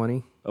are at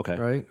 20. Okay.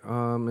 Right.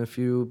 If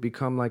you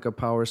become like a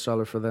power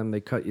seller for them, they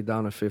cut you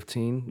down to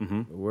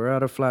 15. We're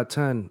at a flat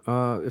 10.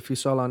 If you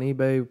sell on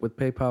eBay with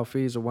PayPal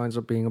fees, it winds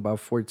up being about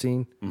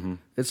 14.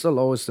 It's the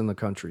lowest in the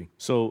country.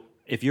 So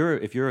if you're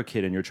a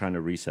kid and you're trying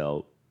to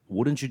resell,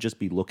 wouldn't you just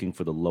be looking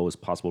for the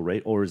lowest possible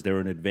rate, or is there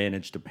an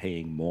advantage to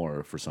paying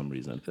more for some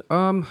reason?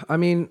 I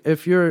mean,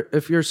 if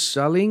you're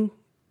selling,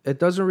 it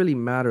doesn't really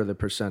matter the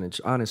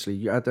percentage.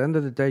 Honestly, at the end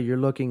of the day, you're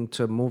looking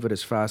to move it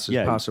as fast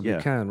as possibly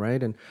can,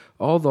 right? And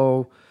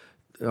although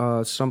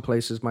some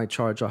places might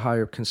charge a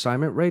higher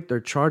consignment rate, they're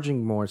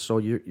charging more, so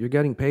you're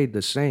getting paid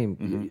the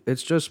same.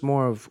 It's just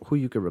more of who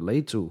you can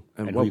relate to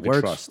and what who you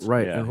works, trust.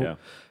 right? Yeah,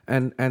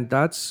 and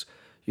that's,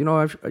 you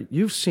know,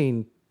 you've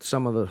seen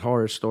some of the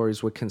horror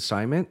stories with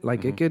consignment.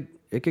 Like it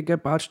could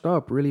get botched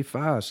up really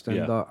fast,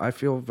 and I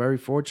feel very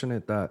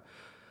fortunate that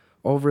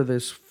over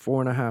this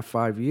 4.5,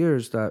 5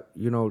 years that,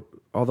 you know,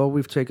 although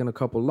we've taken a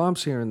couple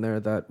lumps here and there,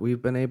 that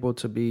we've been able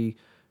to be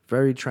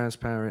very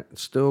transparent and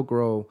still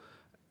grow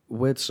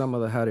with some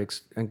of the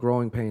headaches and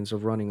growing pains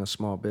of running a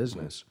small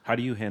business. How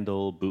do you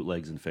handle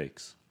bootlegs and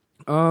fakes?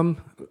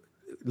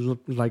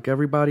 Like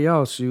everybody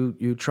else,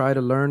 you try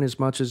to learn as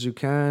much as you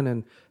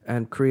can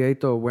and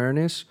create the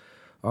awareness.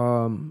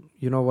 You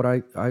know what,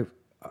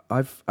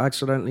 I've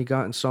accidentally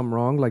gotten some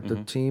wrong, like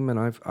the team, and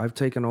I've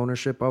taken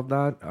ownership of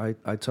that.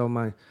 I tell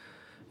my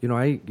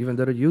I even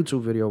did a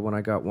YouTube video when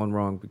I got one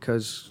wrong,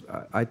 because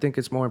I think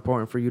it's more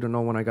important for you to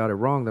know when I got it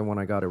wrong than when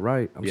I got it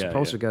right. I'm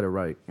supposed to get it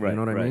right. You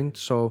know what I mean?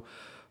 So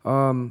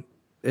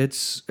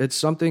it's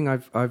something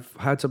I've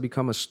had to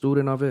become a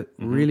student of it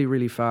really,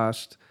 really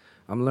fast.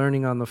 I'm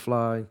learning on the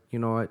fly.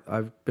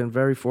 I've been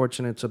very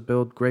fortunate to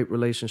build great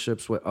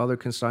relationships with other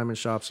consignment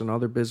shops and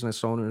other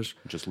business owners.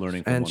 Just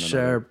learning from and one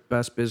share another.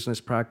 best business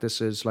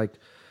practices. Like,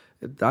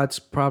 that's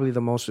probably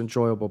the most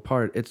enjoyable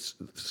part. It's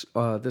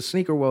the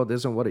sneaker world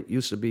isn't what it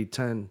used to be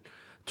 10,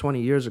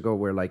 20 years ago,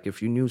 where like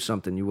if you knew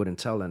something, you wouldn't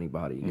tell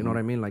anybody. You know what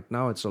I mean? Like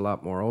now it's a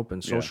lot more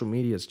open. Social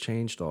media has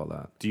changed all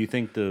that. Do you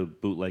think the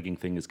bootlegging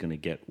thing is going to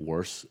get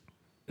worse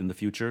in the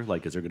future?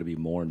 Like, is there going to be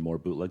more and more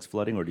bootlegs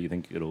flooding, or do you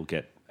think it'll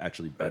get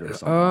actually better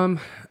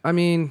somehow? I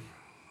mean,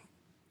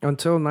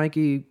 until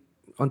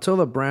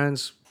the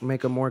brands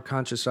make a more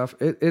conscious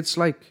effort, it's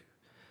like,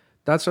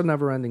 that's a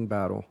never-ending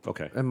battle.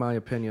 Okay. In my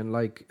opinion,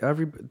 like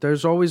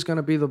there's always going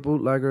to be the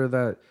bootlegger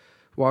that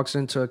walks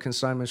into a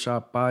consignment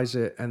shop, buys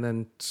it, and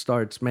then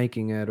starts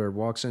making it, or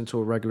walks into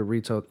a regular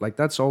retail. Like,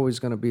 that's always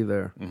going to be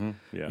there.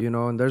 Yeah.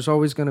 And there's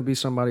always going to be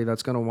somebody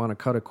that's going to want to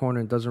cut a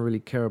corner and doesn't really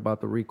care about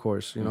the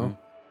recourse. You know.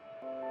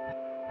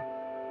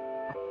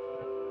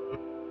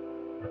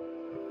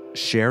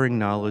 Sharing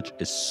knowledge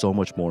is so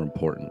much more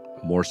important,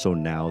 more so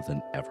now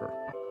than ever.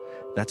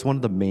 That's one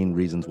of the main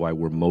reasons why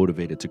we're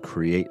motivated to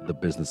create the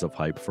Business of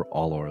Hype for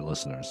all our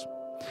listeners.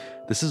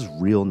 This is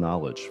real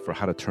knowledge for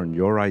how to turn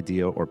your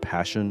idea or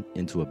passion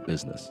into a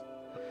business.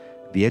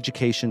 The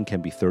education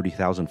can be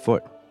 30,000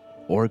 foot,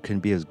 or it can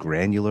be as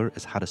granular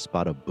as how to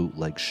spot a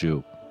bootleg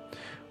shoe.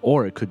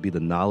 Or it could be the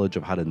knowledge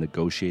of how to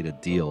negotiate a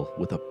deal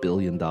with $1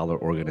 billion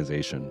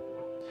organization.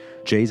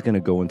 Jay's going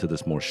to go into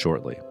this more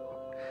shortly.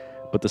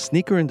 But the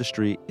sneaker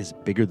industry is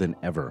bigger than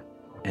ever,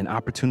 and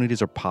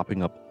opportunities are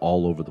popping up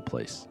all over the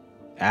place.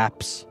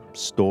 Apps,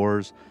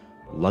 stores,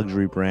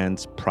 luxury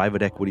brands,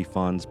 private equity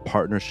funds,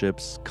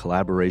 partnerships,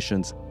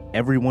 collaborations,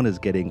 everyone is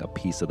getting a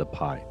piece of the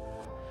pie.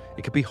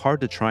 It can be hard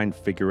to try and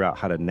figure out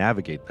how to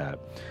navigate that,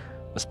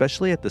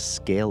 especially at the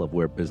scale of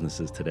where business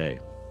is today.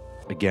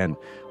 Again,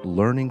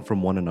 learning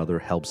from one another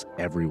helps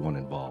everyone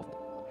involved.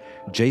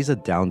 Jay's a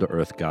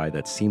down-to-earth guy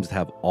that seems to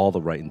have all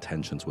the right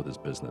intentions with his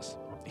business.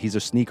 He's a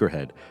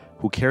sneakerhead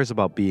who cares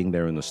about being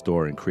there in the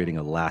store and creating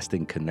a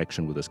lasting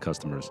connection with his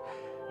customers.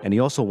 And he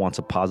also wants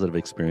a positive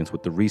experience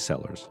with the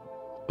resellers.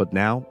 But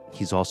now,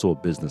 he's also a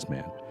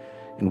businessman.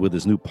 And with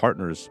his new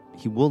partners,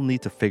 he will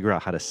need to figure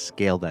out how to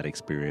scale that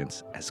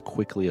experience as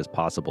quickly as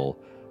possible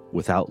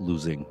without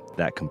losing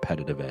that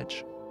competitive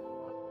edge.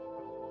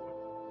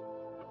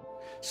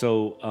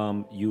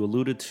 So you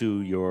alluded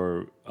to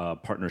your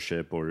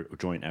partnership or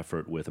joint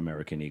effort with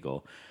American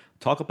Eagle.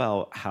 Talk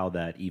about how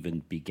that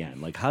even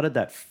began. Like, how did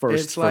that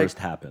first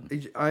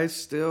happen? I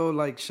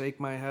still shake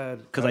my head,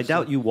 because I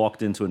doubt you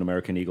walked into an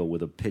American Eagle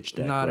with a pitch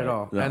deck. Not right? at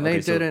all. No, and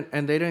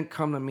they didn't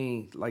come to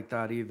me like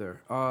that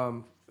either.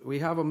 We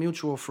have a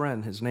mutual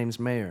friend. His name's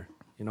Mayor.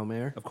 You know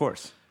Mayor? Of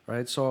course.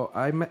 Right. So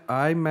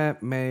I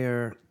met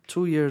Mayor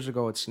 2 years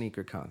ago at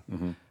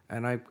SneakerCon,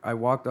 and I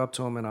walked up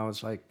to him and I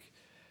was like,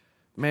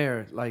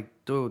 Mayor,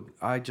 dude,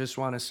 I just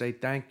want to say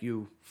thank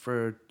you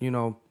for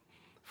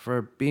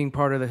being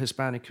part of the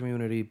Hispanic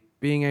community,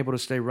 being able to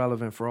stay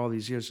relevant for all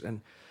these years.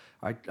 And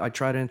I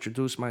try to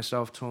introduce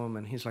myself to him,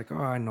 and he's like, oh,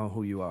 I know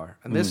who you are.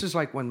 And this is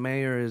when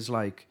Mayor is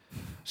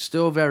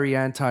still very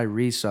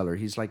anti-reseller.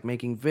 He's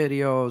making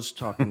videos,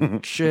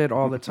 talking shit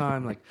all the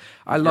time.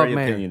 I love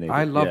Mayor.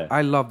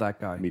 I love that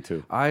guy. Me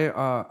too.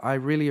 I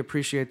really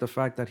appreciate the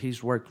fact that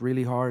he's worked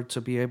really hard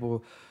to be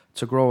able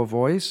to grow a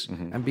voice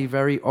and be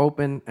very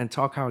open and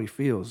talk how he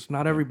feels.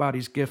 Not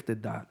everybody's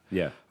gifted that.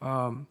 Yeah.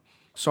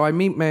 So I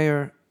meet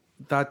Mayor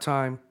that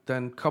time.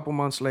 Then a couple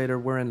months later,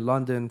 we're in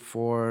London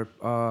for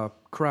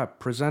Crep,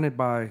 presented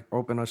by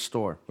Open a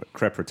Store.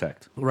 Crep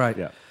Protect. Right.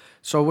 Yeah.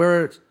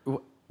 So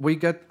I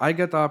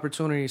get the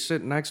opportunity to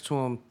sit next to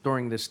him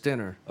during this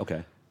dinner.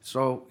 Okay.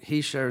 So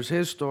he shares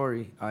his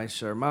story, I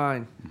share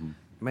mine.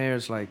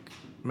 Mayor's like,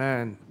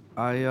 man,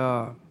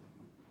 I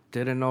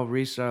didn't know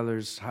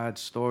resellers had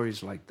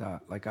stories like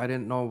that. I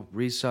didn't know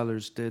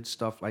resellers did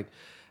stuff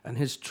and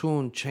his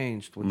tune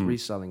changed with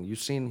reselling. You've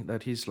seen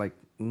that he's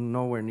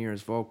nowhere near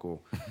as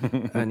vocal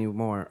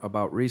anymore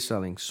about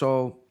reselling.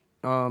 So,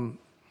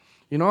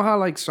 you know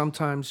how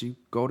sometimes you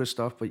go to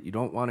stuff but you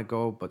don't want to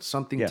go, but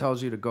something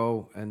tells you to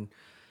go, and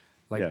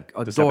a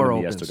door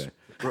opens. Yesterday.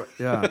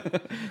 Yeah.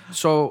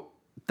 So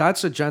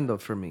that's Agenda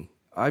for me.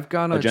 I've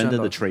gone Agenda,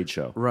 the trade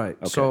show. Right.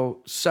 Okay. So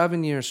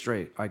 7 years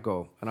straight I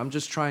go, and I'm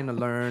just trying to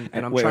learn.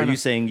 And I'm wait, trying are you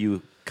saying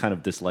you kind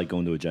of dislike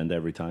going to Agenda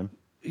every time?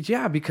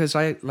 Yeah, because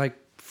I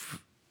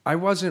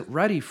wasn't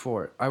ready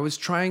for it. I was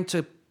trying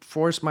to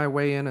force my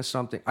way into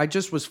something. I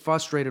just was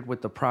frustrated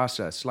with the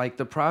process.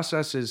 The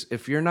process is,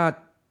 if you're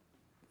not,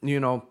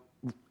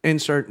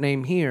 insert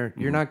name here,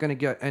 you're not going to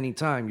get any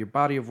time. Your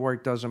body of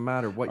work doesn't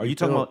matter. What Are you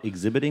talking about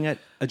exhibiting at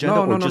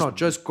Agenda? No.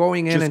 Just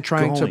going in and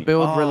trying to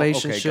build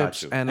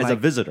relationships and as a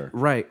visitor,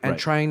 right? And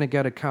trying to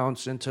get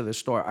accounts into the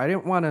store. I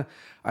didn't want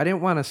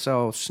to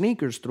sell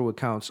sneakers through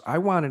accounts. I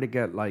wanted to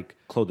get like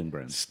clothing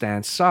brands,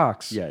 Stan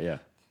socks, yeah,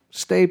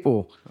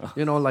 Staple,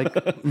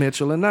 like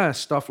Mitchell and Ness,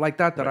 stuff like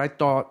that I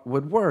thought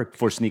would work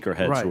for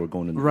sneakerheads who were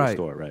going into the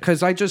store, right?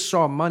 Because I just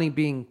saw money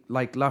being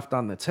like left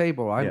on the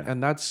table,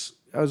 and that's,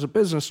 as a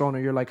business owner,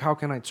 you're like, how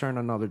can I turn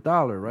another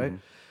dollar, right?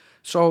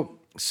 So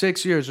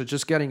 6 years of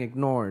just getting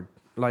ignored,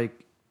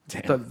 like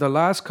the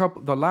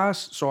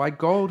last. So I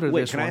go to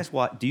Wait, this. Can I ask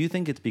why? Do you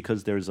think it's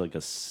because there's like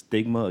a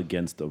stigma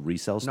against a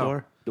resale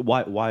store?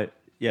 Why?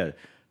 Yeah.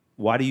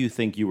 Why do you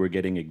think you were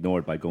getting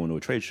ignored by going to a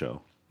trade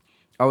show?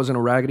 I was in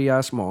a raggedy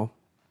ass mall.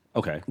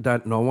 Okay.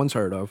 That no one's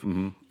heard of.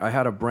 I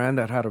had a brand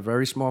that had a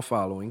very small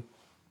following,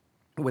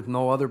 with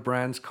no other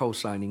brands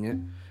co-signing it.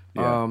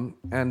 Yeah.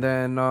 And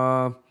then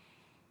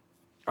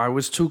I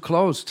was too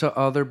close to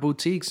other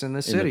boutiques in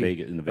the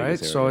city. In the Vegas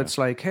right? area, So it's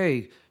like,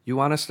 hey, you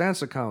want a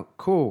Stance account?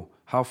 Cool.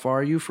 How far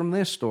are you from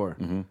this store?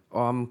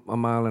 Oh, I'm a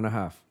mile and a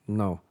half.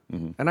 No.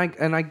 And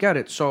I get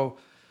it. So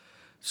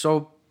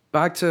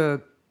back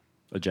to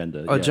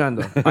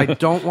Agenda. I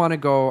don't want to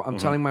go. I'm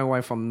telling my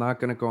wife I'm not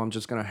going to go. I'm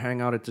just going to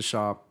hang out at the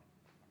shop.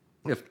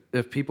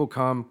 If people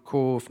come,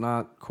 cool. If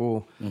not,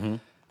 cool. And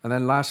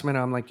then last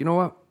minute, I'm like, you know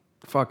what?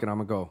 Fuck it,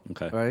 I'm going to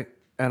go. Okay. Right?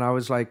 And I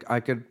was like, I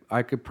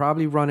could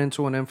probably run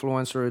into an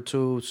influencer or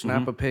two,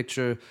 snap a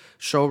picture,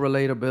 show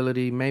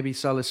relatability, maybe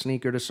sell a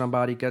sneaker to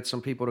somebody, get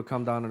some people to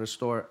come down to the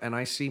store. And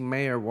I see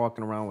Mayor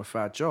walking around with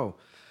Fat Joe.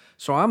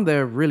 So I'm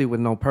there really with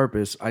no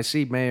purpose. I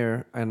see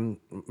Mayor, and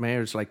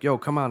Mayor's like, yo,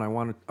 come on, I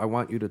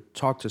want you to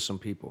talk to some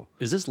people.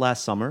 Is this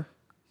last summer?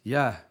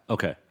 Yeah.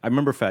 Okay. I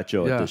remember Fat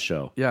Joe at this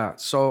show. Yeah.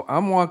 So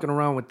I'm walking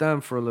around with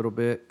them for a little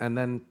bit, and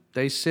then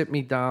they sit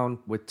me down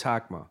with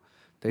Takma.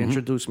 They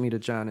introduced me to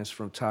Janice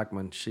from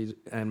Takma,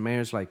 and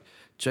Mayor's like,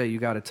 Jay, you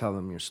got to tell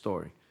them your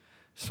story.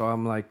 So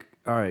I'm like,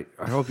 all right,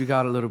 I hope you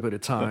got a little bit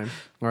of time,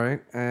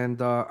 right?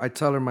 And I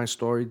tell her my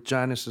story.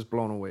 Janice is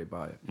blown away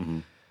by it.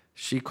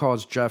 She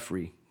calls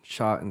Jeffrey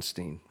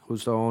Schottenstein,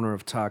 who's the owner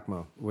of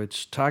Takma,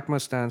 which Takma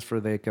stands for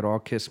They Could All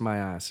Kiss My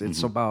Ass.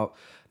 It's about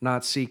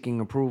not seeking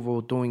approval,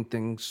 doing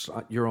things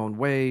your own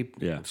way,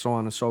 so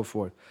on and so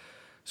forth.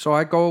 So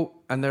I go,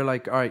 and they're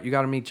like, all right, you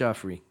got to meet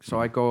Jeffrey. So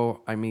I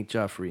go, I meet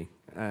Jeffrey.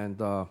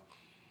 And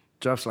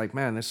Jeff's like,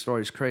 man, this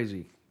story's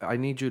crazy. I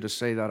need you to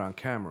say that on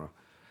camera.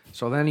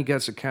 So then he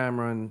gets a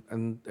camera,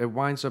 and it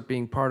winds up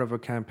being part of a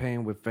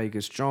campaign with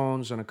Vegas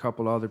Jones and a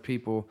couple other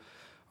people.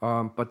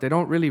 But they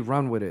don't really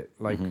run with it.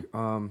 Like,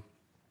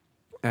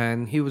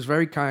 and he was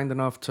very kind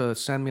enough to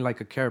send me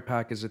like a care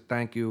pack as a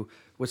thank you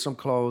with some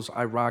clothes.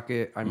 I rock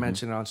it. I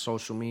mention it on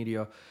social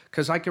media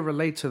because I can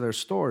relate to their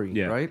story,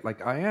 right?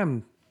 Like I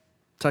am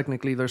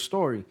technically their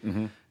story.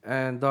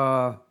 And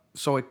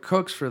so it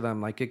cooks for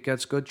them. Like it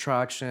gets good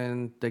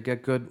traction. They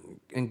get good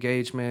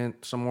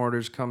engagement. Some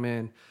orders come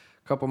in.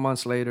 A couple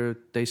months later,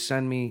 they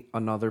send me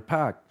another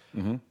pack.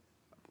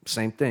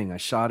 Same thing. I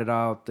shot it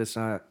out, this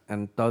and that,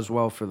 and does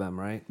well for them,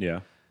 right? Yeah.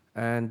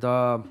 And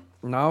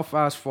now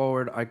fast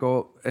forward, I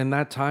go in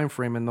that time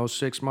frame. In those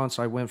 6 months,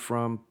 I went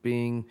from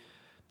being,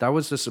 that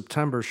was the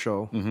September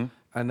show,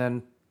 and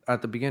then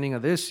at the beginning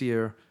of this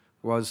year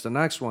was the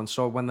next one.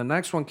 So when the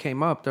next one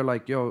came up, they're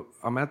like, "Yo,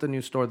 I'm at the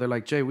new store." They're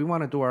like, "Jay, we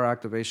want to do our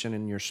activation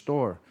in your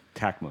store."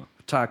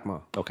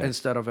 Takma. Okay.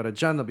 Instead of at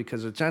Agenda,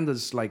 because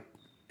Agenda's like,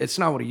 it's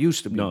not what it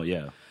used to be. No,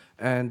 yeah.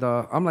 And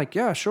I'm like,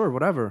 yeah, sure,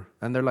 whatever.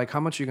 And they're like, how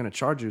much are you going to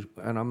charge you?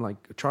 And I'm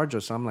like, charge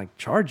us. I'm like,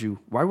 charge you?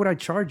 Why would I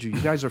charge you? You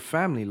guys are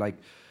family. Like,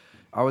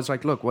 I was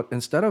like, look,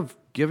 instead of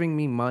giving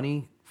me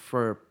money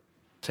for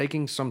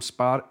taking some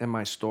spot in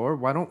my store,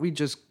 why don't we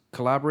just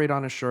collaborate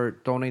on a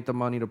shirt, donate the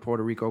money to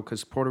Puerto Rico?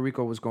 Because Puerto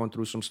Rico was going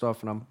through some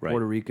stuff, and I'm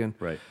Puerto Rican.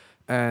 Right.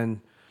 And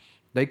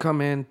they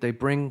come in, they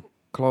bring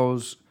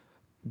clothes.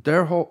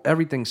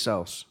 Everything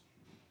sells.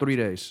 3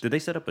 days. Did they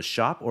set up a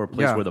shop or a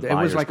place where the buyers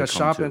it was like a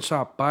shop to? and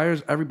shop.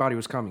 Buyers, everybody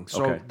was coming.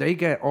 So they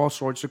get all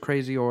sorts of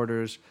crazy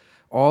orders.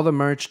 All the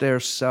merch there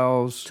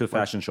sells. To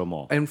Fashion Show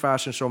Mall. In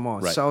Fashion Show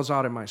Mall. Right. Sells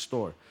out in my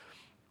store.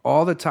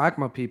 All the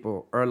Takma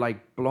people are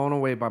like blown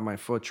away by my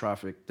foot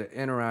traffic, the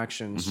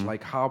interactions,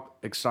 like how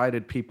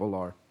excited people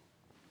are.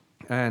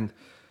 And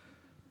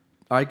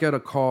I get a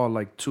call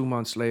like 2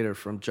 months later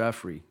from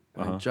Jeffrey.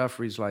 And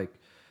Jeffrey's like,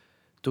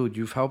 dude,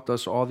 you've helped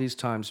us all these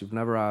times. You've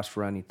never asked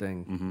for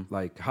anything.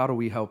 Like, how do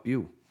we help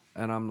you?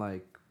 And I'm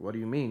like, what do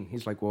you mean?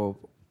 He's like, well,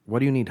 what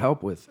do you need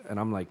help with? And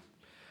I'm like,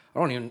 I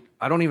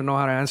don't even know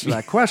how to answer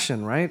that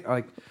question, right?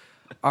 Like,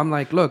 I'm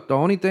like, look, the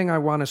only thing I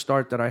want to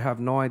start that I have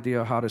no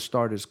idea how to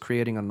start is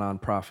creating a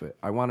nonprofit.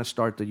 I want to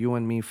start the You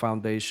and Me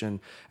Foundation,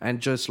 and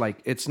just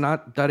like, it's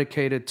not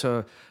dedicated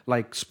to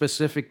like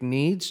specific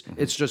needs.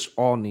 It's just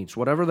all needs.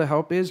 Whatever the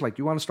help is, like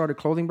you want to start a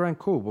clothing brand,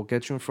 cool. We'll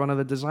get you in front of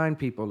the design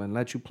people and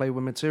let you play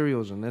with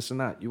materials and this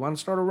and that. You want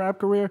to start a rap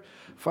career?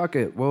 Fuck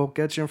it. We'll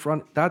get you in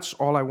front. That's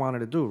all I wanted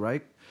to do,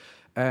 right?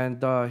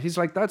 And he's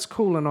like, that's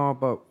cool and all,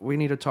 but we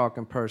need to talk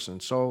in person.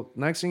 So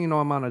next thing you know,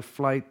 I'm on a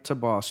flight to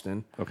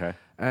Boston. Okay.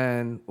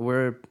 And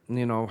we're,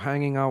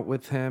 hanging out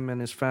with him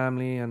and his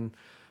family and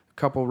a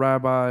couple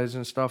rabbis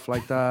and stuff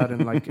like that.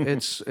 And like,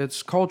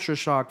 it's culture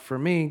shock for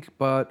me,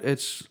 but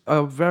it's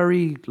a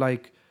very,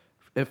 like,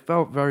 it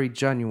felt very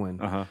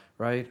genuine,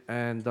 right?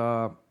 And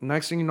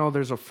next thing you know,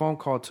 there's a phone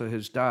call to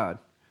his dad,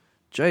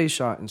 Jay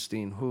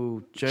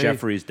Schottenstein,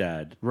 Jeffrey's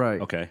dad. Right.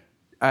 Okay.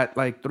 At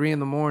like 3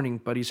 a.m,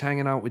 but he's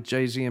hanging out with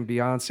Jay-Z and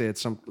Beyonce at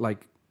some,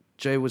 like,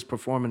 Jay was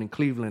performing in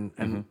Cleveland,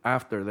 and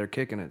after they're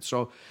kicking it.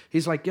 So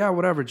he's like, yeah,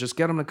 whatever, just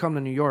get him to come to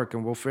New York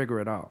and we'll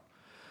figure it out.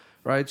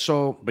 Right?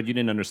 So, but you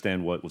didn't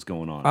understand what was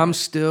going on. I'm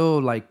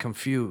still like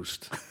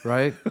confused,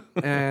 right?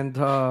 And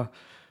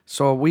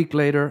so a week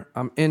later,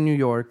 I'm in New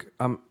York.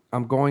 I'm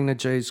going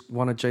to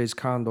one of Jay's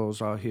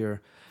condos out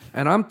here.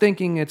 And I'm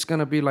thinking it's going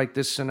to be like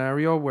this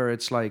scenario where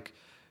it's like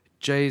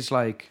Jay's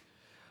like,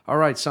 all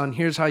right, son,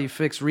 here's how you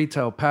fix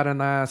retail. Pat on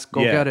the ass,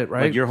 go get it,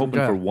 right? Like you're hoping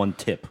for one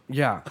tip.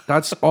 Yeah,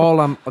 that's all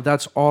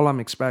I'm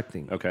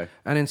expecting. Okay.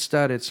 And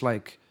instead it's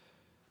like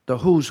the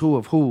who's who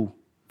of who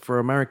for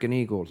American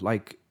Eagle,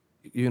 like,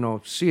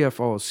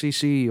 CFOs,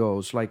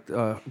 CCEOs, like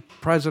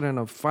president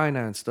of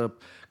finance, the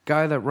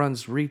guy that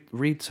runs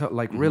retail,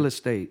 like real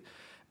estate.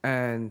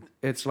 And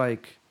it's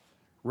like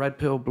red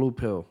pill, blue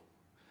pill.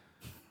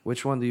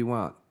 Which one do you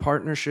want?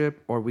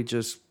 Partnership, or we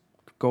just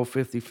go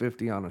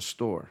 50-50 on a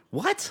store?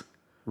 What?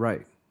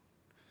 Right.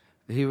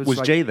 He was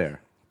like, Jay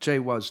there? Jay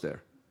was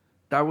there.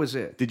 That was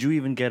it. Did you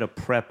even get a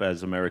prep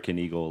as American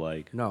Eagle?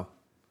 Like no.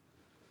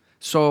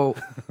 So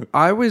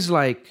I was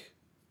like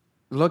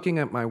looking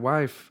at my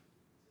wife,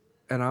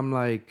 and I'm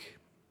like,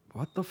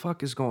 "What the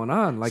fuck is going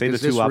on? Like, say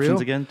is the this two options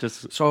real?" again.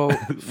 Just so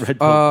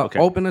okay.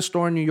 Open a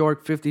store in New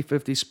York,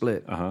 50-50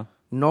 split.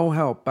 No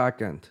help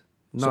back end.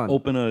 None. So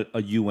open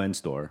a UN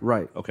store.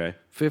 Right. Okay.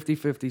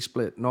 50-50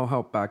 split. No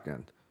help back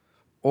end.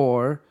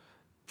 Or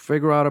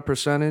figure out a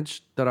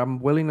percentage that I'm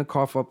willing to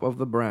cough up of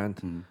the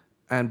brand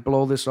and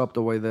blow this up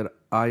the way that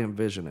I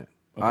envision it.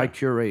 Okay. I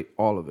curate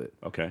all of it.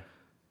 Okay.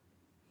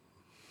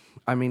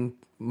 I mean,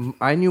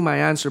 I knew my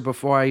answer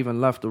before I even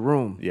left the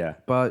room. Yeah.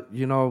 But,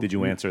 Did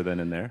you answer then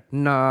and there?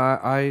 Nah,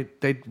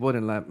 they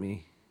wouldn't let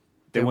me.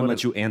 They wouldn't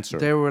let you answer?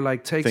 They were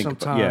like, take some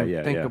time,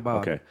 think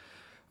about it.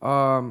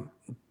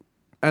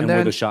 And then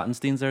were the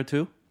Schottensteins there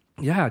too?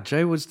 Yeah,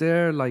 Jay was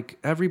there. Like,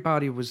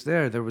 everybody was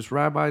there. There was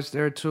rabbis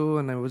there too,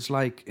 and it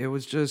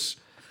was just.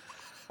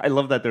 I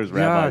love that there's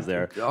rabbis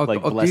there.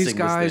 Like blessing these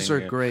guys this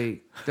thing. Are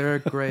great. They're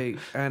great,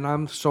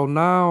 and so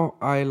now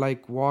I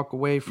like walk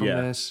away from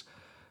this,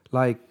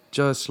 like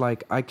just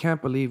like I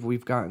can't believe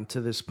we've gotten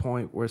to this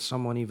point where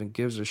someone even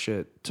gives a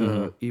shit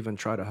to even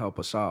try to help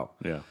us out.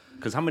 Yeah,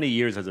 because how many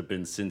years has it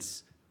been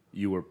since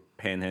you were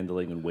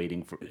panhandling and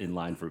waiting in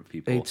line for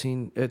people?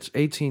 18. It's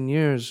 18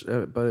 years,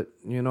 but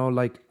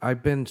like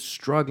I've been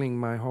struggling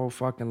my whole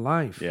fucking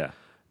life. Yeah,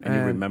 and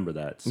you remember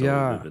that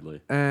so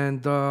vividly.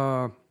 And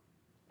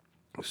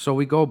so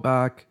we go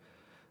back,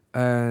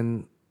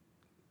 and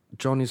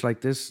Joni's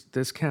like,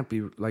 this can't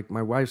be, like,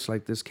 my wife's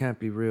like, this can't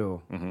be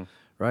real,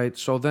 right?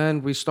 So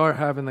then we start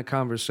having the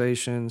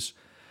conversations,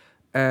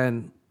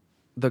 and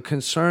the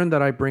concern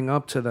that I bring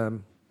up to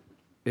them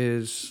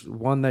is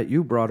one that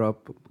you brought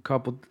up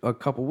a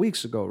couple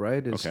weeks ago,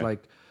 right? It's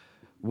like,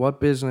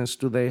 what business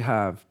do they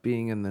have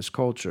being in this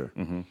culture?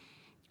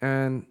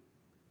 And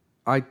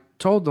I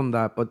told them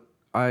that, but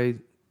I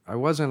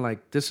wasn't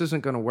like, this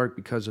isn't going to work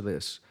because of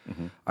this.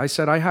 I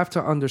said, I have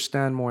to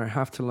understand more. I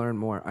have to learn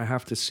more. I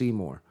have to see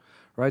more,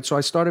 right? So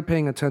I started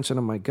paying attention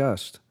to my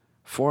guests.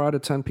 4 out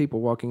of 10 people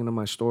walking into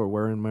my store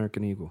wearing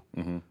American Eagle,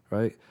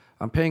 right?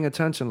 I'm paying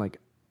attention, like,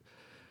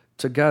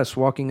 to guests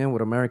walking in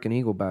with American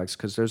Eagle bags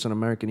because there's an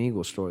American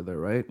Eagle store there,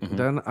 right?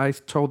 Then I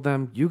told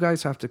them, you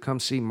guys have to come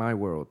see my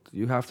world.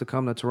 You have to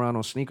come to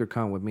Toronto Sneaker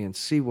Con with me and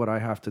see what I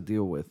have to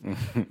deal with.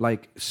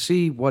 Like,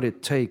 see what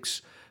it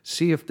takes.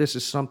 See if this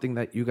is something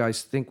that you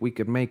guys think we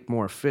could make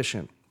more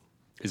efficient.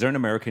 Is there an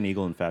American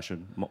Eagle in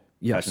Fashion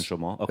Show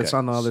Mall? Okay. It's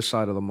on the other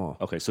side of the mall.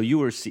 Okay, so you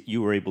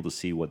were able to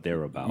see what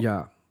they're about.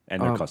 Yeah.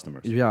 And their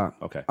customers. Yeah.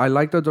 Okay. I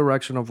like the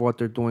direction of what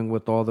they're doing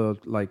with all the,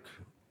 like,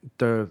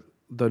 the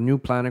new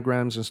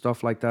planograms and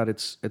stuff like that.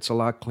 It's a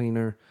lot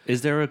cleaner.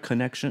 Is there a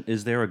connection?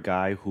 Is there a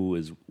guy who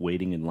is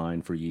waiting in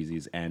line for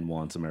Yeezys and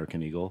wants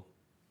American Eagle?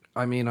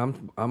 I mean,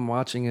 I'm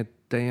watching it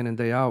day in and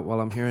day out while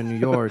I'm here in New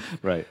York.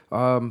 Right.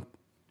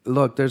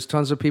 Look, there's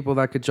tons of people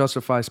that could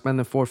justify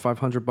spending $400 or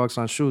 $500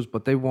 on shoes,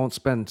 but they won't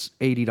spend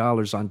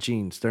 $80 on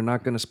jeans. They're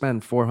not going to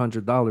spend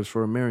 $400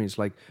 for Amiris,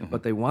 like,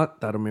 but they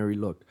want that Amiri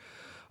look.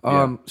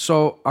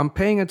 So I'm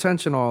paying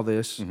attention to all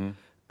this,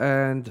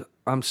 and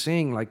I'm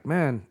seeing, like,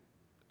 man,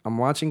 I'm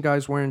watching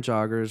guys wearing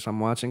joggers. I'm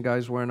watching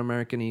guys wearing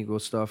American Eagle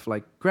stuff.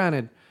 Like,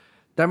 granted,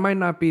 that might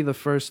not be the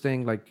first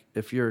thing, like,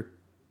 if your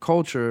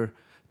culture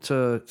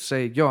to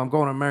say, yo, I'm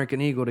going to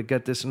American Eagle to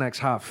get this next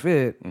hot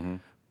fit,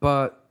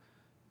 but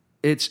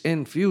it's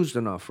infused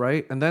enough,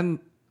 right? And then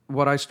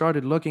what I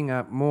started looking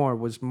at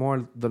was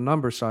more the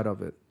number side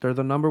of it. They're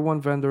the number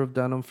one vendor of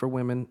denim for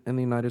women in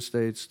the United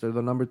States. They're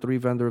the number 3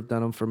 vendor of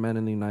denim for men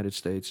in the United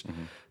States.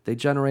 They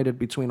generated,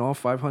 between all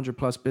 500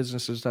 plus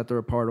businesses that they're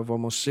a part of,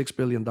 almost $6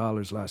 billion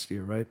last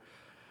year, right?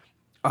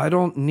 I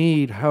don't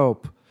need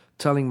help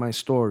telling my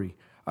story.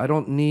 I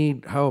don't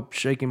need help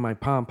shaking my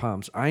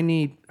pom-poms. I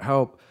need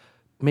help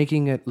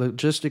making it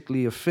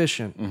logistically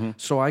efficient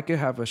so I could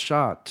have a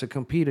shot to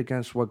compete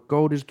against what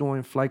Goat is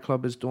doing, Flight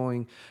Club is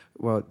doing,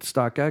 what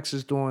StockX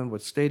is doing,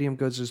 what Stadium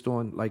Goods is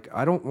doing. Like,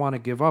 I don't want to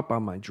give up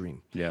on my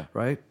dream,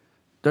 right?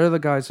 They're the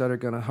guys that are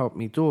going to help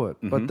me do it.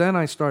 But then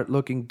I start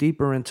looking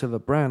deeper into the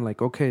brand,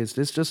 like, okay, is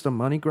this just a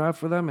money grab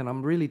for them? And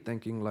I'm really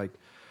thinking, like,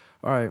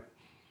 all right,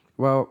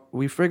 well,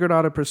 we figured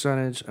out a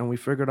percentage, and we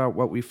figured out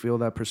what we feel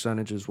that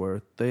percentage is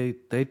worth. They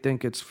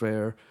think it's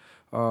fair,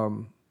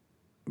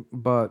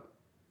 but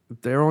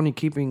they're only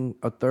keeping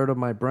a third of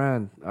my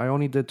brand. I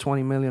only did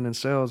 20 million in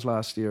sales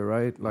last year,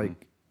 right?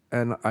 Like,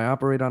 and I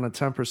operate on a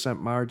 10%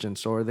 margin.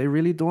 So are they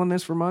really doing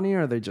this for money,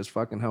 or are they just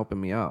fucking helping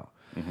me out,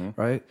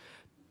 right?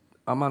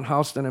 I'm on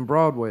Houston and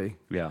Broadway.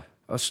 Yeah.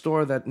 A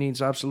store that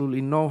needs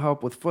absolutely no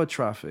help with foot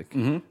traffic,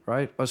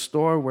 right? A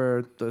store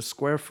where the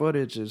square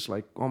footage is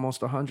like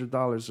almost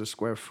 $100 a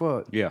square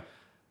foot. Yeah.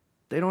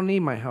 They don't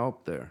need my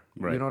help there.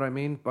 Right. You know what I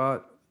mean?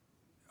 But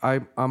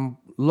I'm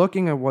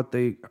looking at what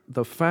the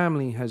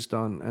family has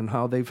done and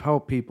how they've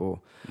helped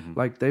people.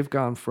 Like, they've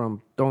gone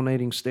from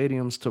donating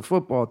stadiums to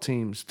football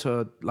teams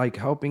to like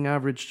helping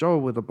Average Joe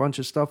with a bunch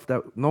of stuff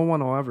that no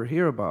one will ever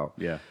hear about.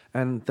 Yeah.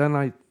 And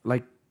then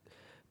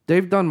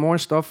they've done more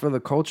stuff for the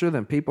culture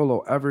than people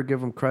will ever give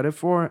them credit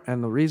for.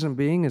 And the reason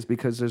being is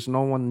because there's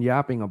no one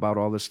yapping about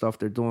all the stuff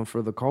they're doing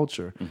for the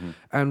culture.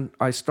 And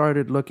I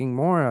started looking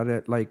more at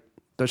it, like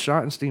the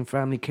Schottenstein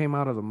family came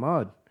out of the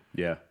mud.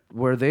 Yeah.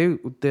 Where they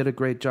did a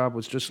great job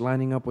was just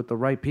lining up with the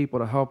right people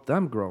to help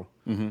them grow.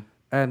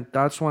 And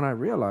that's when I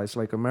realized,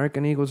 like,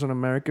 American Eagle's an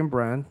American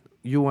brand.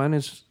 UN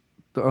is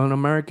an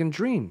American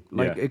dream.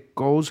 Like, it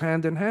goes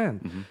hand in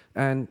hand.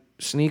 And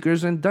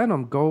sneakers and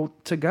denim go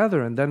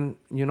together. And then,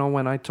 you know,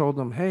 when I told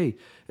them, hey,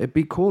 it'd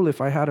be cool if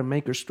I had a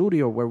maker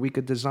studio where we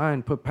could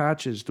design, put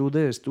patches, do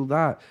this, do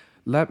that,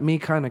 let me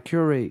kind of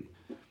curate.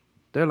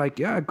 They're like,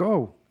 yeah,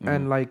 go.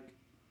 And like,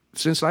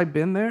 since I've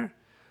been there,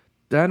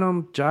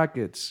 denim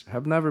jackets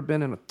have never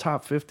been in a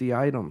top 50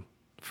 item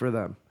for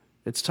them.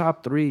 It's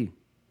top 3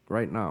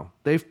 right now.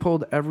 They've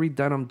pulled every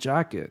denim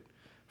jacket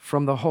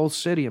from the whole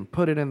city and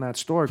put it in that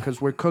store because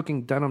we're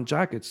cooking denim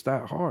jackets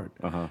that hard.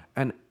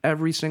 And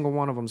every single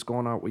one of them's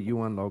going out with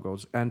UN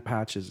logos and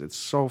patches. It's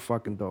so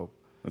fucking dope.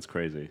 That's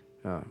crazy.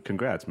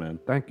 Congrats, man.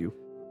 Thank you.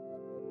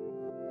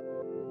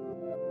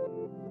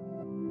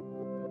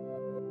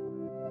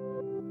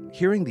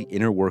 Hearing the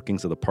inner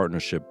workings of the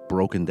partnership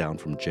broken down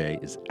from Jay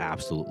is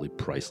absolutely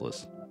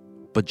priceless.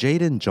 But Jay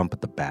didn't jump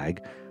at the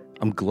bag.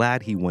 I'm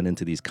glad he went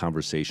into these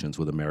conversations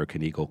with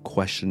American Eagle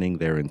questioning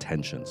their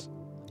intentions.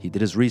 He did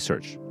his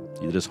research,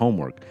 he did his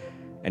homework,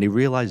 and he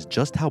realized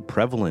just how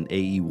prevalent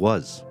AE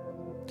was.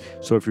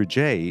 So if you're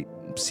Jay,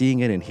 seeing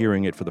it and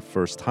hearing it for the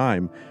first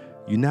time,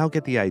 you now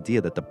get the idea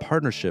that the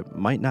partnership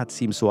might not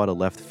seem so out of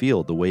left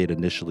field the way it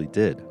initially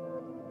did.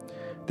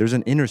 There's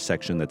an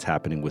intersection that's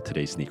happening with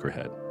today's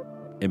sneakerhead.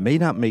 It may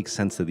not make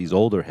sense to these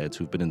older heads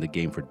who've been in the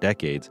game for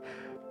decades,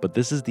 but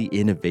this is the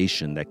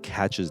innovation that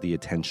catches the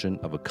attention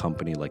of a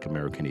company like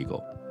American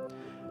Eagle.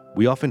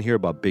 We often hear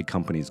about big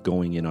companies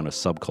going in on a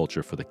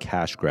subculture for the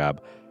cash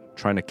grab,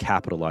 trying to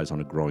capitalize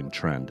on a growing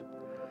trend.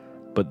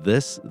 But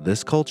this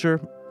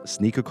culture,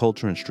 sneaker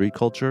culture and street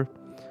culture,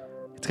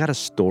 it's got a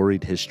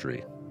storied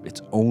history,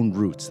 its own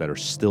roots that are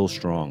still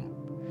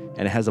strong,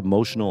 and it has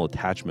emotional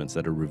attachments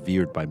that are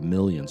revered by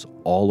millions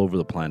all over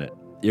the planet,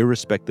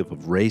 irrespective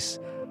of race,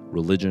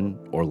 religion,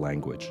 or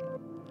language.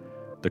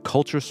 The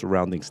culture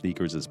surrounding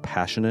sneakers is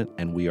passionate,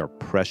 and we are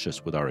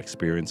precious with our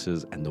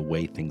experiences and the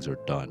way things are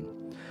done.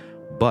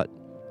 But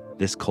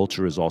this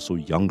culture is also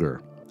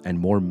younger and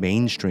more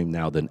mainstream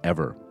now than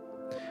ever.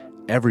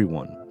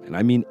 Everyone, and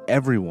I mean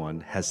everyone,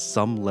 has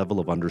some level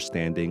of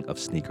understanding of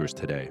sneakers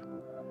today.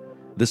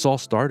 This all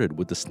started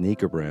with the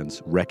sneaker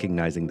brands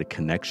recognizing the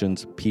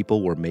connections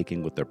people were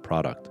making with their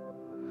product.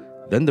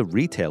 Then the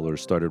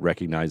retailers started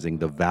recognizing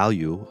the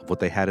value of what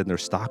they had in their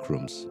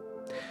stockrooms.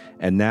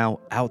 And now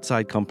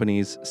outside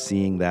companies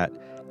seeing that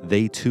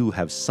they too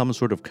have some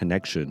sort of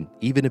connection,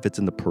 even if it's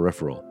in the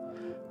peripheral.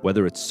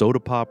 Whether it's soda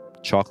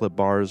pop, chocolate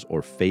bars,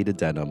 or faded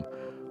denim,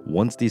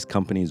 once these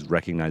companies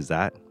recognized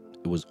that,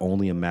 it was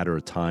only a matter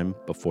of time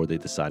before they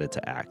decided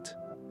to act.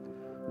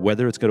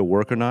 Whether it's going to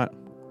work or not,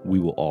 we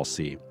will all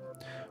see.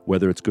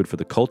 Whether it's good for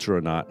the culture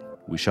or not,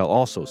 we shall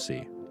also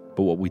see.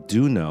 But what we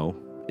do know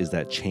is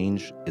that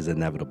change is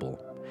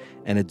inevitable.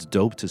 And it's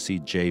dope to see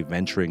Jay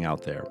venturing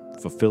out there,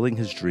 fulfilling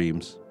his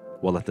dreams,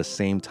 while at the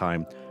same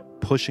time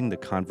pushing the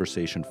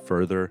conversation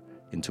further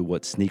into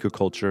what sneaker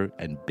culture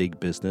and big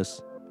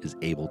business is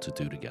able to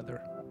do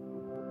together.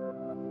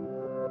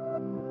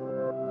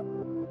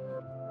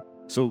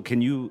 So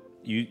can you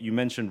you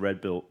mentioned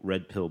red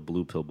pill,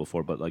 blue pill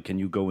before, but like, can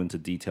you go into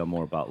detail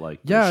more about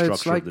like the Yeah, structure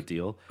it's like, of the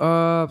deal?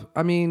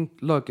 I mean,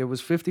 look, it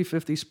was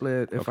 50-50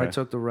 split if I Okay.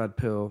 took the red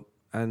pill,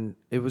 and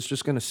it was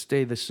just gonna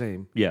stay the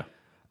same. Yeah.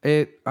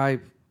 I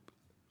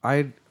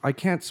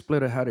can't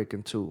split a headache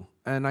in two,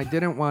 and I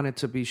didn't want it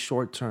to be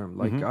short term.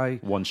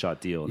 Like One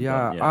shot deal. And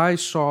yeah, done. Yeah. I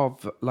saw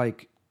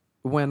like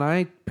when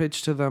I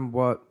pitched to them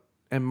what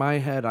in my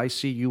head I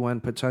see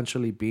UN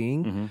potentially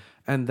being,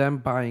 and them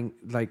buying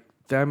like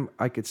them,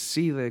 I could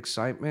see the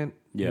excitement.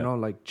 Yeah. You know,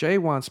 like Jay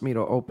wants me to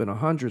open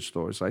 100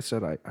 stores. I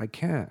said I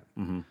can't.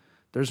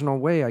 There's no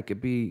way I could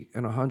be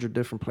in 100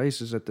 different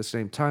places at the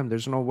same time.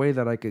 There's no way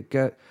that I could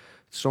get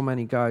so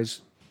many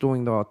guys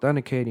doing the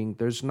authenticating.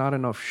 There's not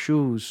enough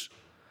shoes.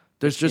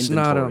 There's just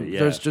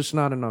there's just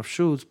not enough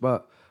shoes.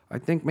 But I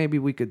think maybe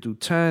we could do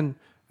 10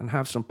 and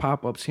have some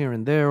pop-ups here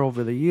and there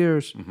over the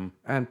years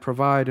and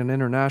provide an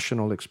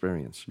international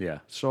experience. Yeah.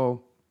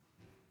 So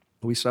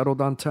we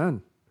settled on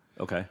 10.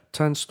 Okay.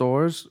 10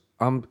 stores.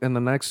 In the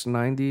next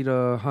 90 to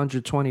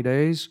 120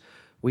 days,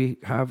 we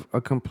have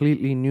a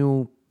completely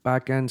new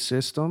back-end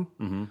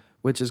system,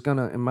 which is going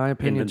to, in my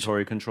opinion,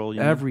 Inventory control, you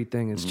mean?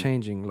 everything is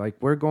changing. Like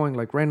we're going,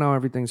 like right now,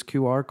 everything's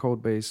QR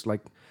code based.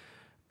 Like,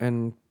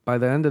 and by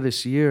the end of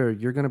this year,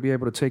 you're going to be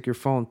able to take your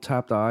phone,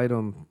 tap the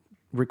item,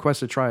 request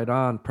to try it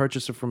on,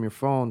 purchase it from your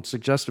phone,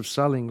 suggestive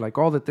selling, like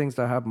all the things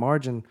that have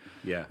margin.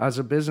 Yeah. As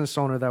a business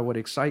owner, that would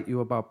excite you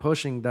about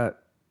pushing that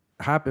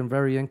happen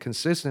very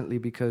inconsistently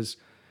because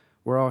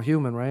we're all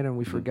human, right? And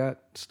we forget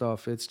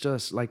stuff. It's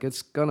just like,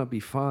 it's going to be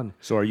fun.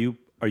 So are you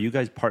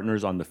guys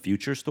partners on the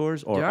future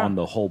stores or on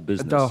the whole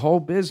business? The whole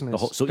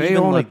business. So they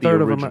even own like a third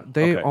the of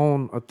they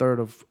own a third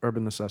of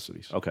Urban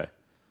Necessities. Okay.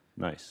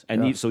 Nice.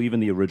 And so even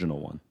the original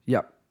one?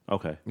 Yeah.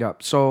 Okay. Yeah.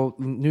 So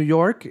New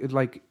York,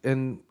 like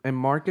in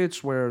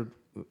markets where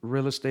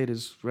real estate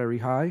is very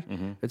high,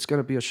 it's going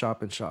to be a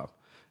shop and shop.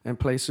 And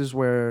places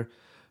where,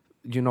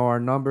 you know, our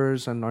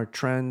numbers and our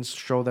trends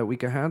show that we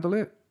can handle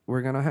it,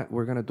 we're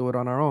gonna do it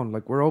on our own.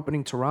 Like we're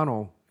opening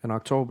Toronto in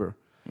October,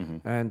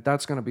 and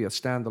that's gonna be a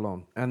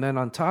standalone. And then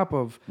on top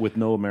of with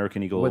no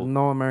American Eagle,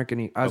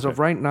 as of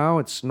right now,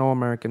 it's no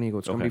American Eagle.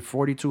 It's gonna be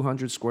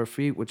 4,200 square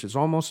feet, which is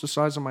almost the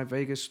size of my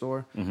Vegas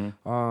store.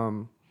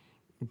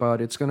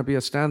 But it's gonna be a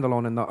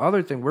standalone. And the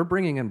other thing, we're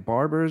bringing in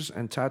barbers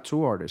and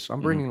tattoo artists.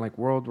 I'm bringing like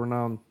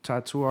world-renowned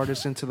tattoo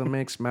artists into the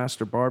mix,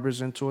 master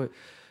barbers into it.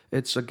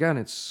 It's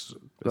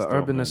the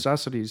Urban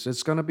Necessities.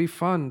 It's going to be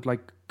fun,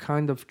 like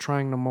kind of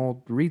trying to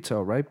mold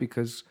retail, right?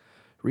 Because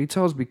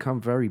retail's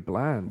become very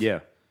bland.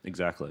 Yeah,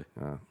 exactly.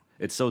 Yeah.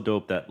 It's so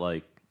dope that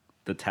like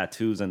the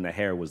tattoos and the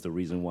hair was the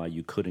reason why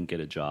you couldn't get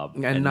a job.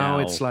 And now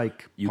it's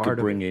like you could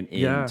bring it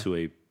into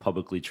a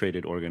publicly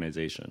traded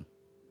organization.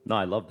 No,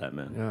 I love that,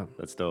 man. Yeah.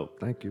 That's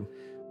dope. Thank you.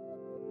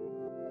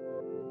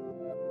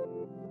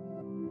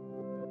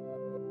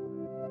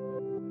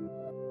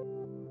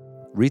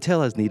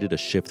 Retail has needed a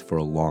shift for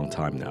a long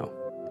time now.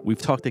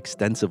 We've talked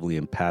extensively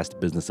in past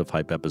Business of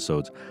Hype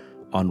episodes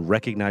on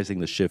recognizing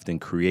the shift in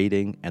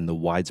creating and the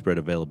widespread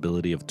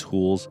availability of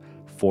tools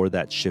for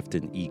that shift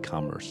in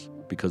e-commerce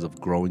because of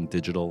growing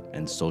digital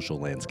and social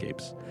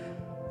landscapes.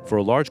 For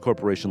a large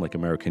corporation like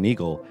American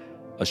Eagle,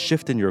 a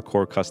shift in your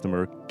core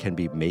customer can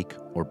be make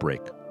or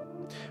break.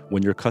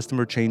 When your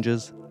customer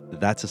changes,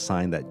 that's a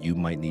sign that you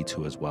might need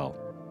to as well.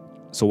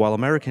 So while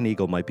American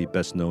Eagle might be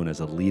best known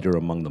as a leader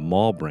among the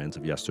mall brands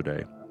of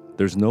yesterday,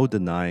 there's no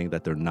denying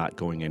that they're not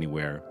going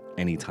anywhere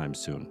anytime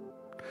soon.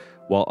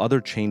 While other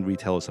chain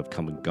retailers have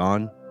come and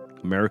gone,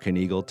 American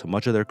Eagle, to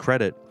much of their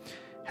credit,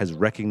 has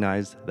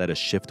recognized that a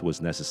shift was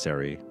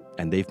necessary,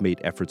 and they've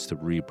made efforts to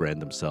rebrand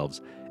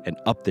themselves and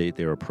update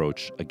their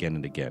approach again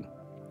and again.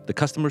 The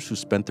customers who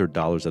spent their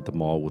dollars at the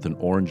mall with an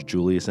orange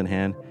Julius in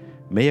hand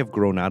may have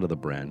grown out of the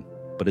brand,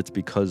 but it's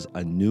because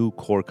a new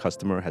core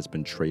customer has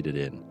been traded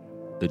in.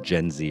 The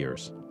Gen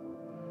Zers.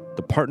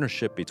 The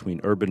partnership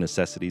between Urban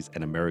Necessities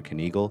and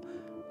American Eagle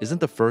isn't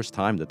the first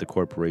time that the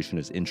corporation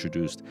has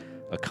introduced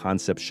a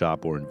concept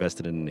shop or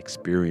invested in an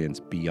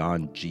experience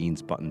beyond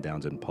jeans,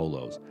 button-downs, and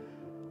polos.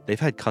 They've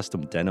had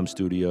custom denim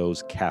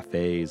studios,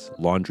 cafes,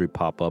 laundry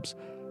pop-ups,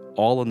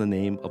 all in the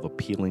name of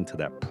appealing to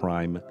that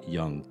prime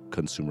young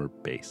consumer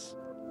base.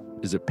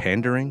 Is it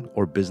pandering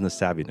or business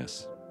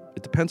savviness?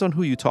 It depends on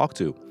who you talk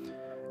to.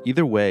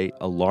 Either way,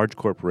 a large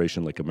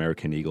corporation like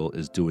American Eagle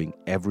is doing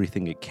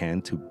everything it can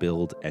to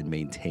build and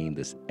maintain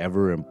this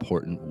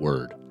ever-important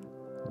word,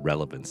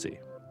 relevancy.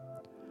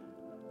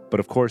 But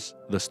of course,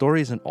 the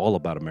story isn't all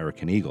about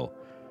American Eagle.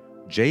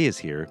 Jay is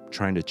here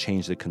trying to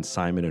change the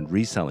consignment and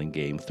reselling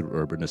game through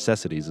Urban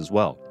Necessities as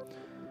well.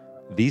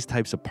 These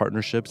types of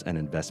partnerships and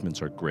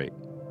investments are great,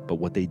 but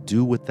what they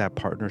do with that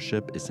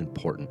partnership is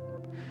important.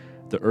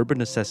 The Urban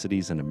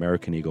Necessities and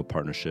American Eagle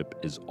partnership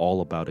is all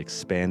about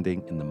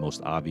expanding in the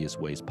most obvious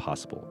ways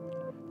possible,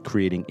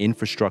 creating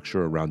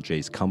infrastructure around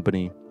Jay's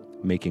company,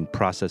 making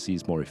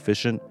processes more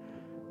efficient,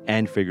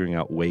 and figuring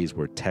out ways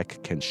where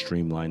tech can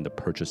streamline the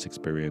purchase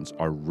experience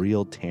are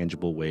real,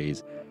 tangible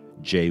ways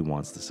Jay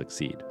wants to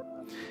succeed.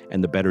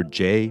 And the better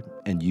Jay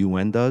and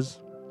UN does,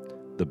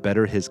 the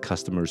better his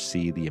customers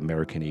see the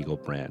American Eagle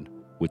brand,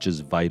 which is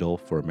vital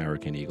for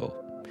American Eagle.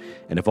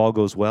 And if all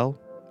goes well,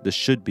 this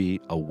should be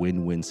a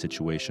win-win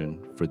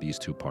situation for these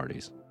two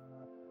parties.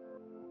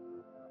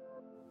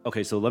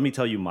 Okay, so let me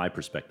tell you my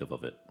perspective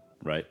of it,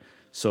 right?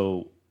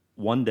 So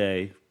one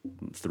day,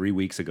 3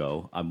 weeks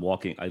ago, I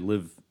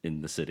live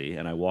in the city,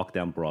 and I walk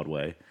down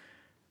Broadway,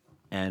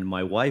 and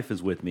my wife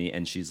is with me,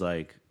 and she's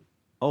like,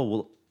 oh,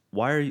 well,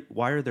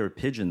 why are there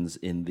pigeons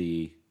in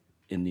the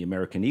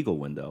American Eagle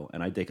window?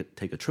 And I take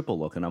a triple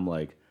look, and I'm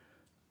like,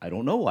 I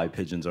don't know why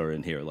pigeons are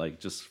in here, like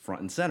just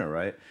front and center,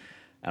 right?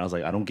 And I was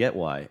like, I don't get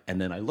why.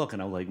 And then I look,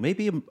 and I'm like,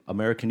 maybe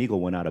American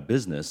Eagle went out of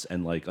business,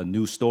 and like a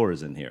new store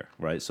is in here,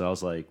 right? So I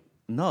was like,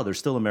 no, there's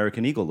still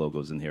American Eagle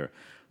logos in here.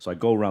 So I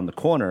go around the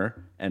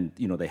corner, and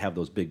they have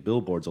those big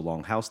billboards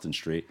along Houston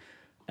Street,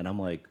 and I'm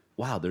like,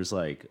 wow, there's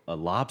like a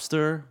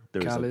lobster,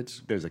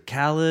 there's a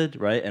Khaled,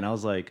 right? And I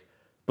was like,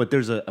 but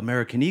there's an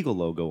American Eagle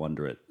logo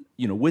under it,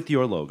 with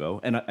your logo.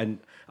 And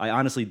I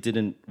honestly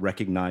didn't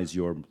recognize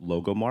your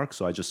logo mark,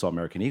 so I just saw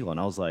American Eagle, and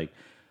I was like,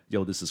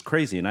 yo, this is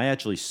crazy. And I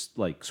actually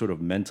like sort of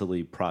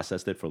mentally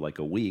processed it for like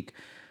a week.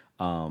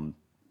 And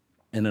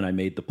then I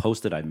made the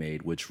post that I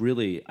made, which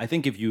really, I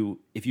think if you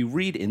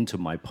read into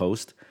my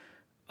post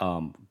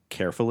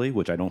carefully,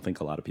 which I don't think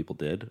a lot of people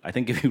did, I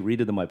think if you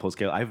read into my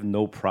post, I have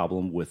no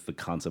problem with the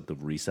concept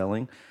of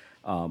reselling.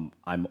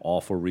 I'm all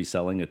for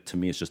reselling. To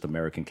me, it's just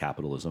American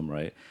capitalism,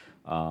 right?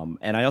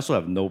 And I also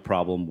have no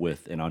problem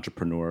with an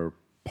entrepreneur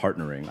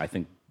partnering. I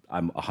think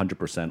I'm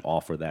 100%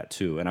 all for that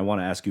too. And I want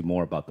to ask you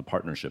more about the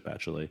partnership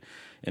actually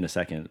in a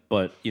second.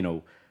 But,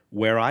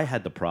 where I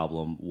had the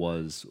problem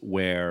was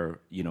where,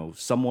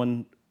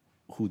 someone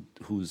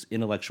whose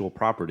intellectual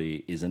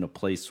property is in a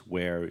place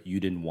where you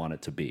didn't want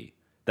it to be.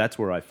 That's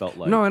where I felt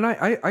like... No, and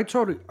I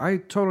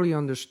totally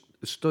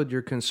understood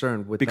your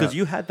concern with because that.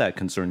 You had that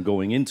concern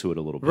going into it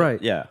a little bit.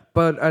 Right. Yeah.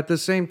 But at the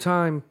same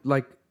time,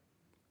 like,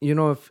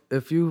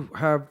 if you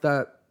have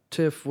that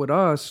tiff with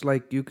us,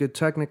 like, you could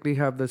technically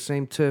have the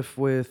same tiff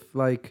with,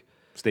 like...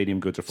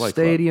 Stadium Goods or Flight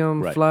Stadium,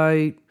 Club. Right.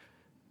 Flight,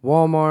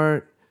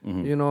 Walmart,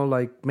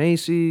 like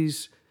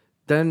Macy's.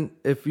 Then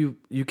if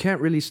you can't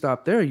really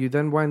stop there, you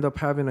then wind up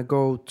having to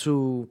go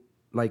to,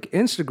 like,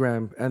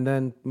 Instagram, and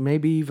then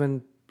maybe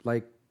even,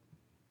 like,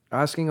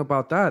 asking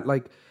about that.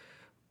 Like,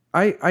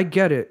 I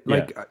get it. Yeah.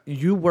 Like,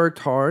 you worked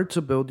hard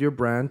to build your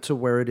brand to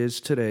where it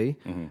is today,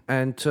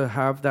 and to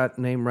have that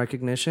name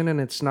recognition, and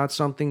it's not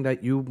something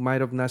that you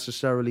might have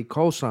necessarily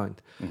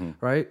co-signed,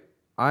 right?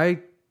 I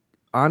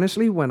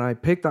honestly, when I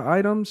picked the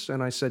items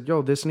and I said,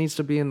 yo, this needs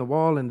to be in the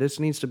wall and this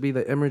needs to be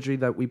the imagery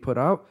that we put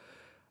out,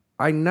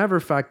 I never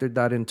factored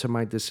that into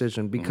my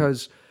decision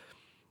because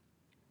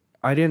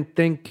I didn't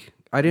think...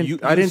 You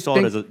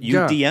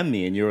DM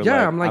me and you were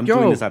I'm like, yo,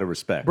 doing this out of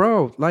respect.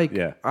 Bro, like,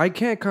 I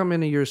can't come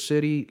into your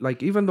city,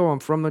 like, even though I'm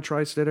from the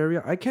tri-state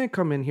area, I can't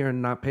come in here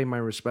and not pay my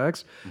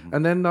respects.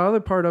 And then the other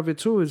part of it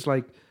too is,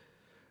 like,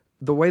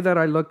 the way that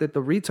I looked at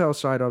the retail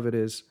side of it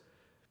is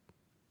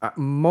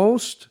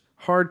most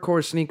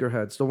hardcore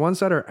sneakerheads, the ones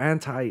that are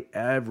anti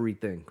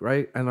everything,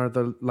 right? And are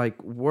the,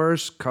 like,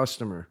 worst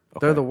customer.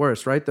 Okay. They're the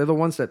worst, right? They're the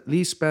ones that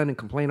least spend and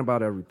complain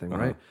about everything,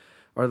 right?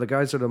 Are the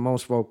guys that are the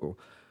most vocal.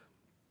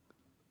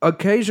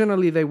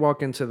 Occasionally they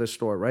walk into the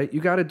store, right?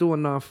 You got to do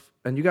enough,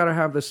 and you got to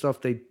have the stuff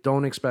they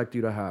don't expect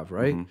you to have,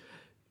 right?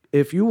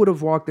 If you would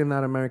have walked in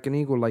that American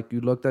Eagle, like,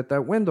 you looked at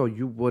that window,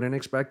 you wouldn't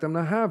expect them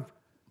to have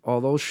all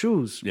those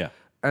shoes. Yeah.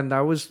 And that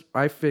was,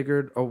 I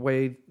figured, a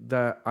way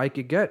that I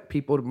could get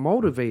people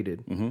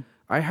motivated.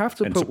 I have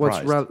to put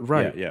what's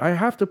right. Yeah. I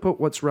have to put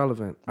what's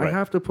relevant. Right. I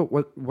have to put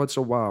what's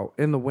a wow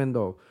in the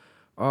window.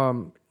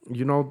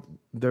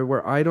 There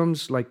were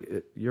items, like,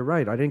 you're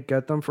right, I didn't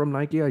get them from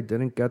Nike. I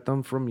didn't get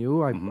them from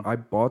you. I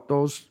bought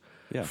those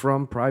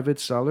from private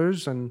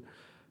sellers, and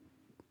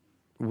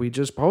we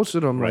just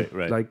posted them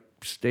like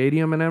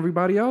Stadium and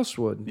everybody else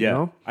would. Yeah, you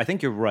know? I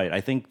think you're right.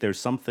 I think there's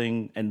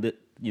something, and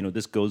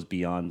this goes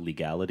beyond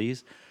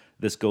legalities.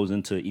 This goes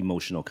into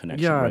emotional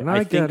connection. Yeah, right? and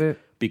I get it.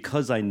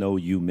 Because I know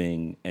Yu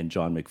Ming and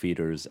John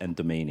McFeeters and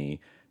Domaney,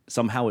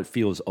 somehow it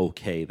feels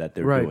okay that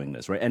they're doing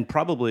this, right? And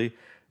probably...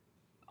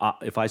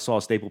 if I saw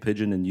a staple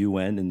pigeon in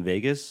UN in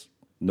Vegas,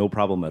 no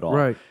problem at all.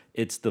 Right.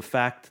 It's the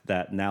fact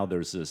that now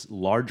there's this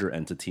larger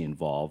entity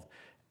involved,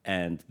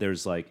 and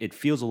there's, like, it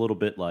feels a little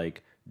bit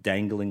like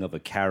dangling of a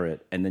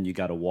carrot, and then you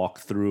got to walk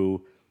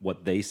through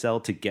what they sell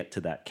to get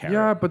to that carrot.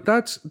 Yeah, but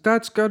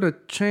that's gonna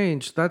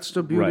change. That's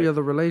the beauty of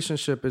the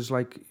relationship. Is,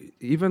 like,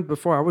 even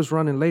before, I was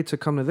running late to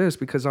come to this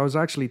because I was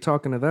actually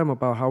talking to them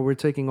about how we're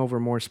taking over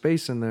more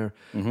space in there,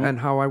 and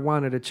how I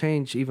wanted to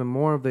change even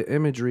more of the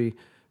imagery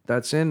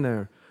that's in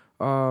there.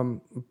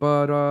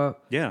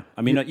 Yeah,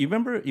 I mean, you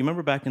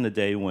remember back in the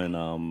day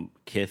when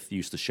Kith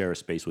used to share a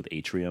space with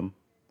Atrium,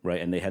 right?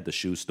 And they had the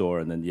shoe store,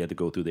 and then you had to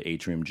go through the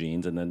Atrium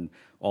jeans, and then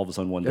all of a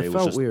sudden one day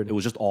it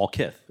was just all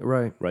Kith,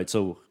 right?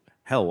 So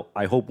hell,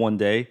 I hope one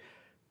day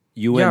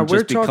UN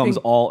just becomes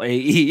all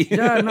AE.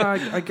 Yeah, no,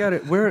 I get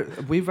it.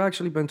 We've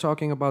actually been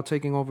talking about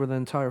taking over the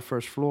entire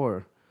first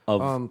floor.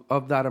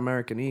 of that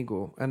American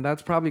Eagle, and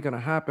that's probably going to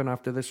happen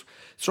after this.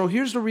 So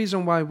here's the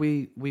reason why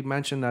we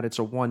mentioned that it's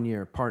a 1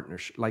 year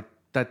partnership, like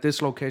that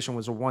this location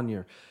was a 1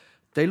 year.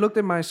 They looked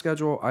at my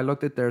schedule, I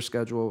looked at their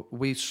schedule.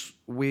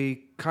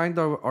 We kind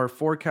of are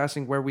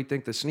forecasting where we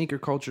think the sneaker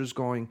culture is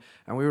going,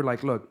 and we were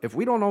like, look, if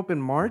we don't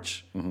open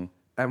March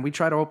and we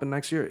try to open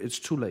next year, it's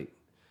too late.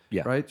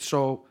 Yeah. Right.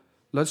 So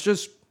let's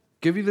just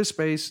give you the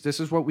space. This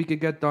is what we could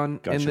get done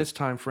in this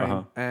time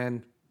frame,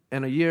 and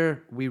in a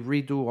year we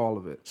redo all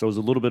of it. So it was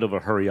a little bit of a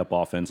hurry up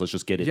offense. Let's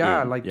just get it.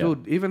 Yeah, in.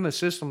 Dude, even the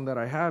system that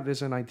I have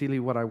isn't ideally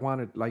what I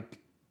wanted. Like,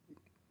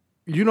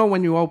 you know,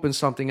 when you open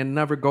something, it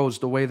never goes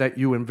the way that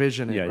you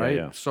envision it, right?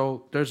 Yeah.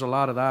 So there's a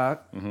lot of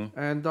that,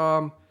 and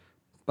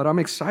but I'm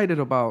excited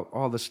about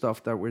all the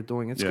stuff that we're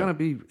doing. It's gonna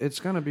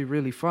be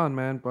really fun,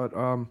 man. But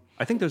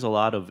I think there's a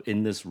lot of,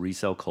 in this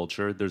resale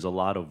culture, there's a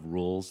lot of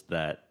rules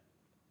that,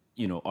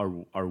 you know,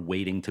 are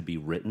waiting to be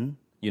written.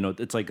 You know,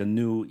 it's like a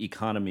new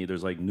economy.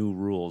 There's like new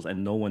rules,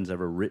 and no one's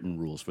ever written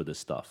rules for this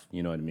stuff.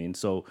 You know what I mean?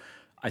 So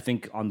I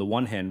think on the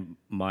one hand,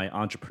 my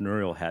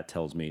entrepreneurial hat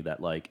tells me that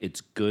like it's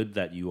good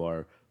that you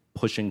are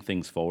pushing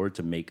things forward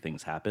to make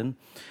things happen.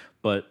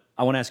 But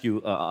I want to ask you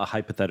a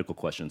hypothetical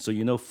question. So,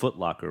 you know, Foot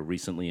Locker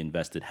recently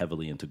invested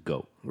heavily into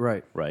GOAT.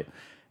 Right.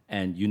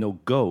 And, you know,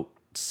 GOAT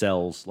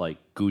sells like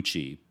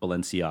Gucci,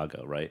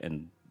 Balenciaga, right?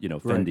 And, you know,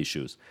 Fendi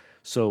shoes.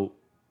 So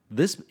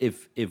this,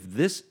 if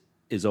this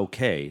is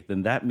okay,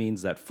 then that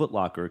means that Foot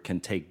Locker can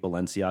take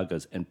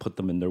Balenciagas and put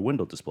them in their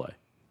window display.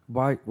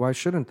 Why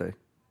shouldn't they?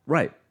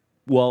 Right.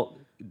 Well,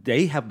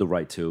 they have the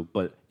right to,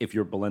 but if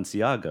you're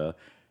Balenciaga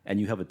and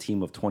you have a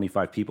team of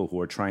 25 people who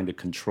are trying to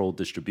control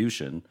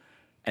distribution,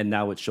 and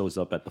now it shows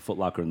up at the Foot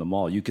Locker in the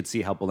mall, you could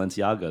see how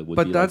Balenciaga would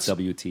be like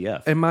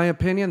WTF. In my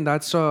opinion,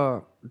 that's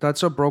a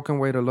broken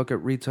way to look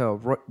at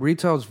retail.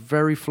 Retail's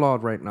very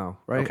flawed right now,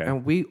 right? Okay.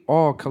 And we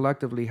all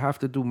collectively have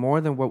to do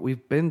more than what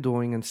we've been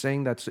doing and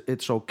saying that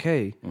it's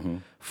okay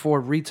for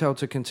retail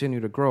to continue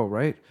to grow,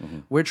 right?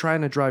 We're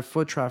trying to drive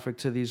foot traffic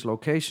to these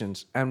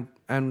locations,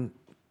 and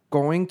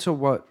going to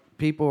what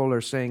people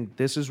are saying,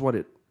 this is what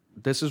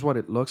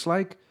it looks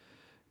like,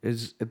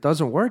 it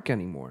doesn't work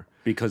anymore.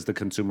 Because the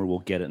consumer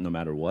will get it no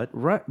matter what?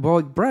 Right.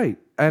 Well, right.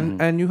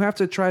 And you have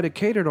to try to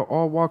cater to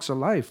all walks of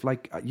life.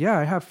 Like, yeah,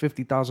 I have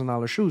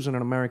 $50,000 shoes in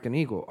an American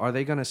Eagle. Are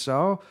they going to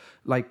sell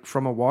like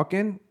from a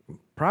walk-in?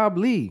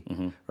 Probably.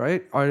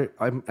 Right.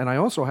 And I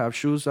also have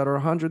shoes that are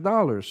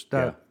 $100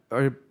 that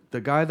are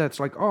the guy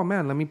that's like, oh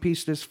man, let me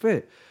piece this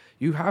fit.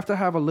 You have to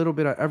have a little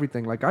bit of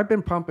everything. Like, I've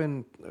been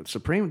pumping,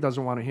 Supreme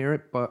doesn't want to hear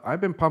it, but I've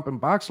been pumping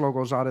box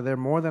logos out of there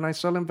more than I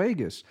sell in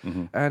Vegas.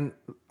 And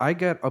I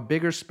get a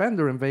bigger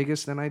spender in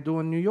Vegas than I do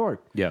in New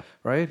York. Yeah.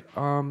 Right?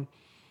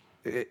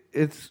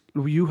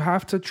 You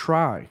have to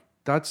try.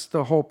 That's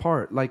the whole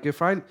part. Like,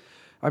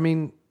 I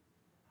mean,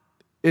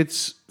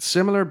 it's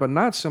similar but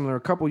not similar. A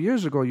couple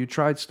years ago, you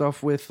tried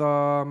stuff with,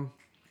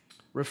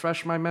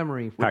 refresh my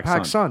memory, with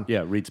PacSun.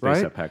 Yeah, Reed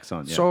Space at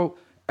PacSun. Yeah. So,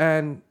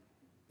 and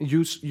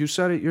you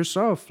said it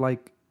yourself,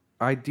 like,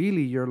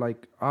 ideally you're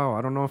like, oh,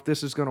 I don't know if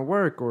this is going to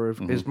work, or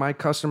if is my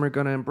customer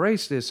going to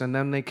embrace this? And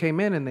then they came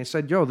in and they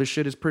said, yo, this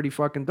shit is pretty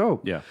fucking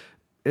dope. Yeah.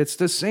 It's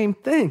the same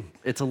thing.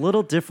 It's a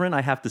little different,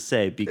 I have to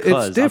say,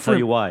 because I'll tell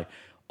you why.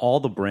 All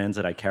the brands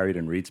that I carried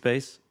in Reed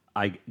Space,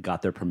 I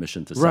got their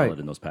permission to sell it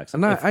in those packs.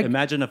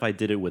 Imagine if I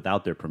did it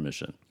without their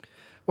permission.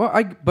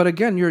 Well, but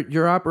again,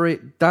 you're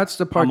operate. That's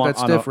the part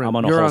that's different. I'm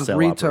on a you're wholesale on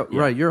retail,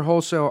 yeah. Right? You're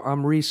wholesale.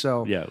 I'm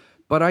resale. Yeah.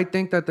 But I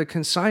think that the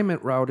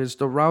consignment route is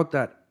the route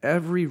that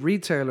every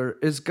retailer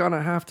is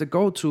gonna have to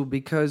go to,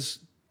 because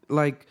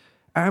like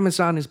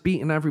Amazon is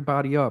beating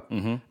everybody up,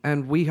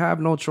 and we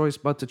have no choice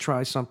but to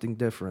try something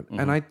different.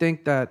 And I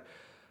think that,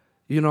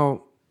 you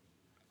know,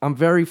 I'm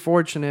very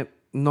fortunate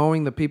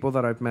knowing the people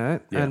that I've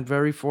met, and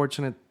very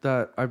fortunate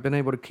that I've been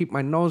able to keep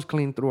my nose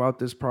clean throughout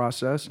this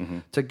process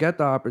to get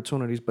the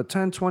opportunities. But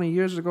 10, 20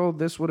 years ago,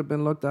 this would have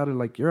been looked at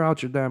like, you're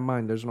out your damn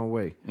mind. There's no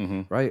way.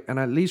 Right? And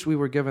at least we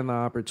were given the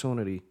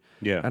opportunity.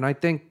 Yeah. And I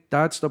think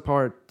that's the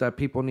part that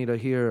people need to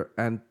hear,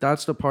 and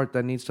that's the part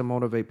that needs to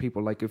motivate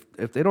people. Like,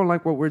 if they don't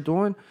like what we're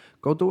doing,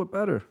 go do it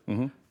better.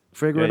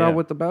 Figure it out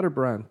with the better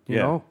brand. You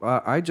know,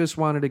 I just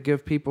wanted to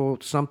give people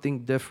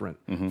something different.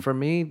 For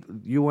me,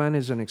 UN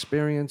is an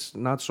experience,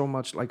 not so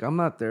much like, I'm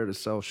not there to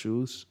sell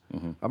shoes.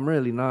 I'm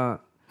really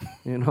not.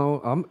 You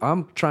know,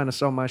 I'm trying to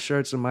sell my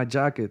shirts and my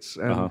jackets,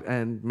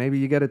 and maybe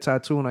you get a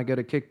tattoo and I get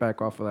a kickback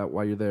off of that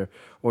while you're there,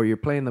 or you're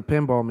playing the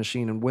pinball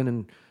machine and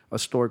winning a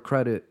store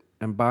credit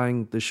and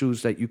buying the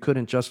shoes that you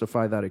couldn't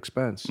justify that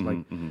expense.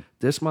 Like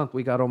this month,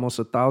 we got almost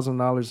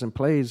 $1,000 in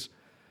plays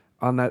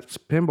on that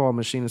pinball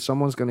machine, and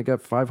someone's going to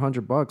get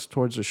 $500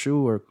 towards a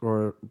shoe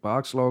or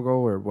box logo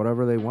or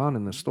whatever they want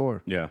in the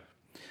store. Yeah.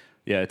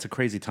 Yeah, it's a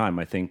crazy time.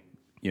 I think,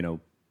 you know,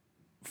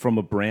 from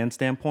a brand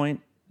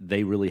standpoint,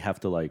 they really have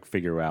to like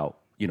figure out,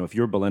 you know, if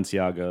you're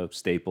Balenciaga,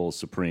 Staples,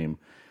 Supreme,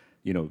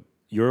 you know,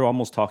 you're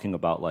almost talking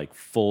about like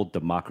full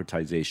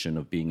democratization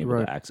of being able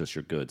to access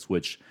your goods,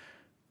 which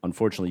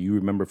unfortunately you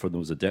remember from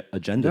those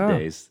agenda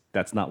days,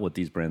 that's not what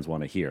these brands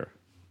want to hear.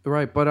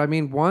 Right, but I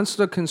mean, once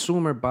the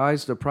consumer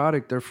buys the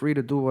product, they're free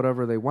to do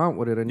whatever they want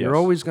with it, and you're Yes.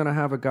 always going to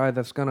have a guy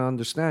that's going to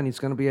understand. He's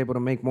going to be able to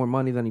make more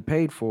money than he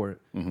paid for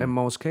it in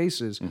most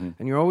cases,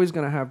 and you're always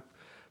going to have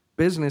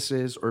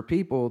businesses or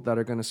people that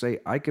are going to say,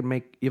 "I could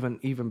make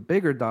even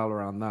bigger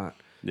dollar on that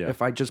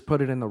if I just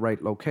put it in the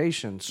right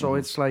location." So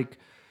it's like,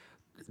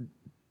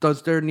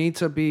 does there need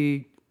to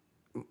be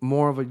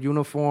more of a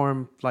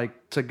uniform,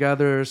 like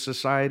together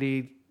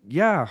society?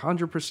 Yeah,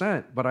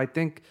 100%. But I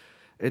think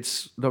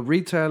it's the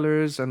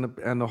retailers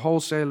and the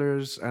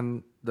wholesalers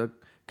and the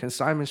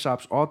consignment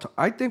shops.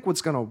 I think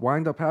what's gonna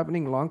wind up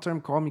happening long term.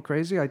 Call me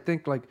crazy. I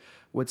think like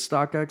with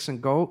StockX and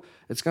Go,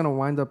 it's gonna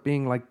wind up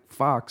being like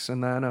Fox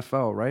and the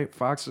NFL, right?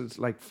 Fox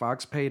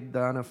paid the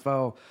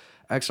NFL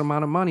X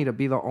amount of money to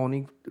be the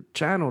only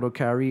channel to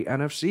carry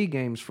NFC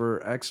games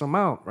for X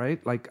amount,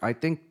 right? Like I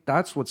think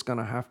that's what's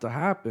gonna have to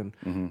happen,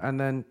 and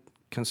then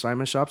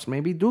consignment shops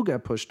maybe do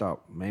get pushed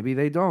out, maybe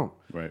they don't,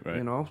 Right.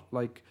 you know,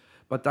 like.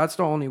 But that's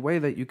the only way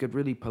that you could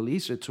really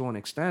police it to an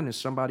extent, is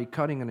somebody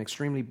cutting an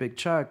extremely big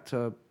check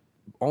to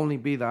only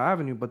be the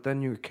avenue, but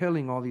then you're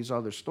killing all these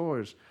other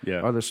stores. Yeah.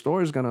 Are the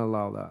stores going to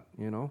allow that,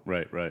 you know?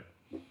 Right.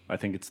 I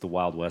think it's the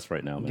Wild West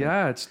right now, man.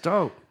 Yeah, it's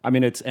dope. I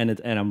mean, and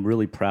I'm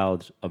really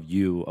proud of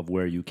you, of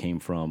where you came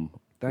from,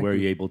 where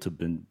you're able to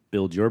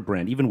build your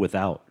brand, even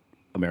without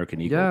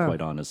American Eagle,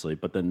 quite honestly.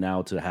 But then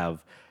now to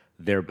have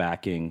their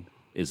backing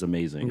is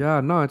amazing.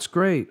 Yeah, no, it's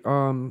great.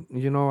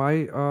 You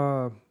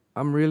know,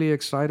 I'm really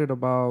excited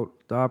about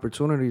the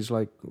opportunities.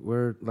 Like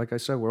I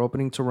said, we're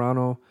opening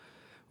Toronto.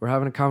 We're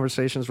having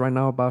conversations right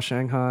now about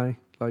Shanghai.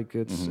 Like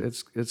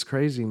it's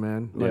crazy,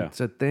 man. Like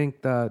to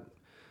think that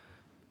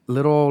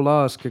little old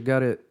us could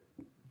get it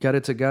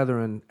together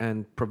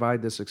and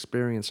provide this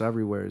experience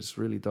everywhere is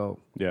really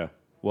dope. Yeah.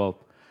 Well,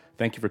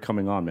 thank you for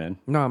coming on, man.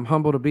 No, I'm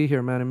humbled to be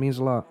here, man. It means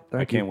a lot.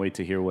 I can't wait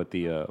to hear what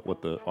the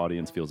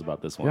audience feels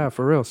about this one. Yeah,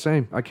 for real.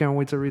 Same. I can't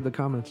wait to read the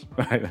comments.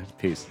 All right.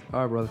 Peace. All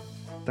right, brother.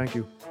 Thank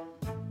you.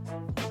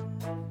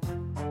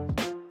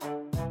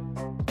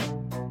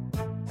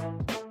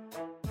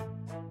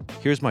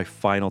 Here's my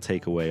final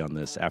takeaway on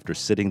this after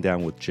sitting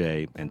down with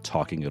Jay and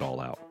talking it all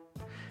out.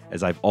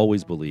 As I've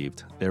always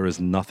believed, there is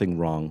nothing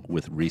wrong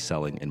with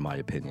reselling, in my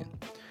opinion.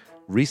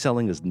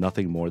 Reselling is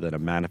nothing more than a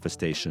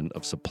manifestation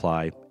of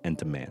supply and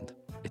demand.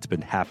 It's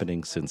been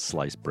happening since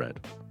sliced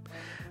bread.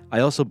 I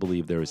also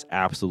believe there is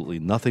absolutely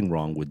nothing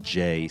wrong with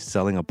Jay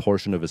selling a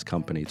portion of his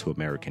company to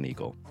American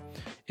Eagle.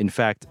 In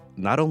fact,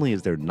 not only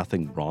is there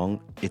nothing wrong,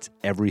 it's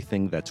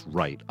everything that's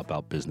right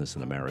about business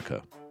in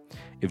America.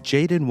 If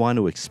Jay didn't want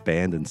to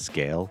expand and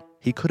scale,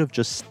 he could have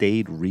just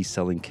stayed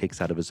reselling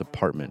kicks out of his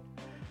apartment.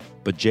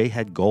 But Jay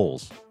had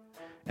goals,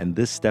 and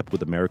this step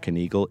with American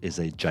Eagle is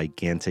a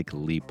gigantic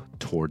leap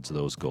towards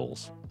those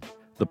goals.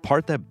 The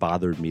part that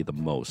bothered me the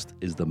most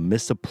is the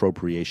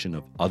misappropriation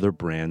of other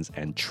brands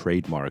and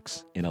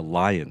trademarks in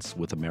alliance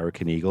with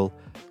American Eagle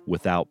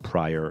without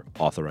prior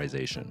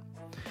authorization.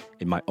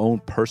 In my own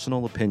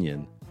personal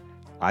opinion,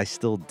 I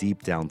still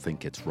deep down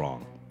think it's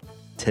wrong.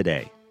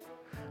 Today.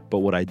 But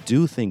what I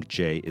do think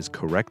Jay is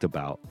correct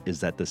about is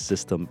that the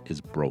system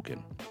is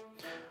broken.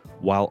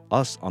 While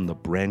us on the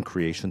brand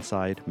creation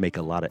side make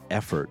a lot of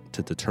effort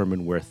to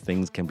determine where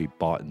things can be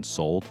bought and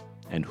sold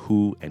and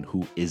who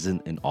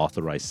isn't an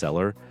authorized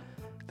seller,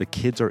 the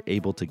kids are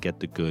able to get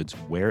the goods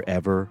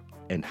wherever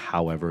and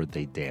however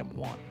they damn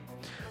want.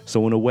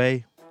 So in a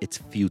way, it's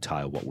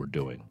futile what we're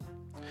doing.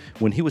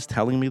 When he was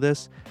telling me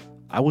this,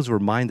 I was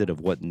reminded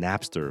of what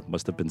Napster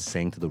must have been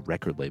saying to the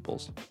record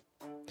labels.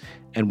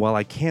 And while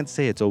I can't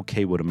say it's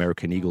okay what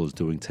American Eagle is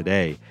doing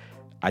today,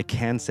 I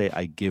can say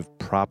I give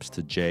props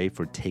to Jay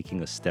for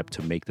taking a step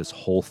to make this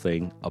whole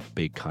thing a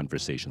big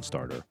conversation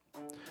starter.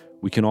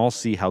 We can all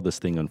see how this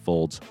thing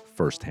unfolds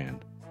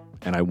firsthand.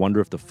 And I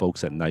wonder if the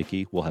folks at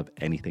Nike will have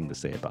anything to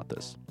say about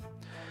this.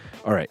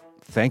 All right,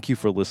 thank you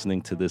for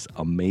listening to this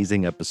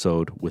amazing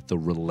episode with the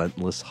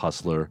relentless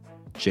hustler,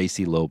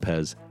 Jaysse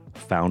Lopez,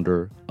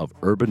 founder of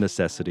Urban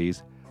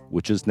Necessities,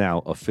 which is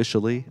now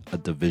officially a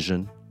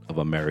division of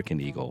American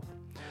Eagle.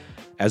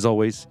 As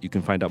always, you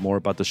can find out more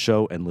about the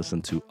show and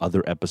listen to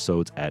other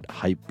episodes at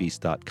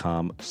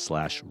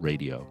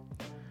hypebeast.com/radio.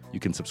 You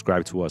can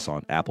subscribe to us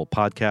on Apple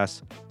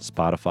Podcasts,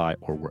 Spotify,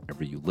 or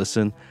wherever you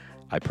listen.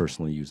 I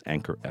personally use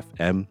Anchor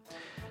FM.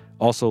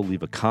 Also,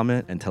 leave a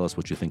comment and tell us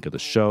what you think of the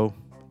show.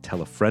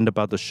 Tell a friend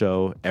about the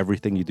show.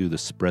 Everything you do to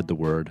spread the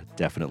word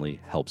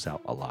definitely helps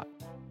out a lot.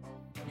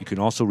 You can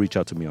also reach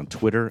out to me on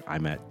Twitter.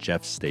 I'm at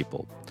Jeff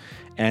Staple.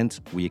 And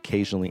we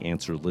occasionally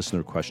answer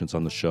listener questions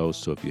on the show.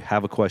 So if you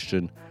have a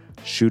question,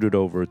 shoot it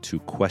over to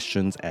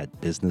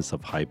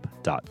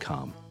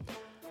questions@businessofhype.com.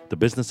 The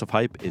Business of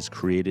Hype is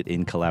created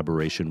in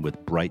collaboration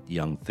with Bright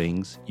Young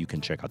Things. You can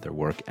check out their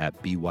work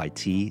at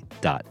byt.nyc.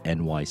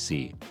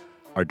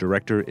 Our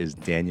director is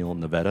Daniel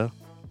Navetta.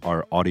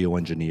 Our audio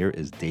engineer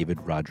is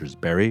David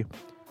Rogers-Berry.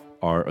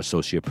 Our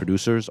associate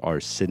producers are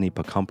Sydney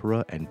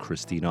Pacumpera and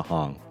Christina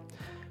Hong.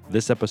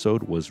 This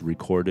episode was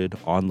recorded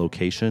on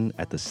location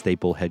at the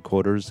Staple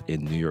headquarters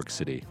in New York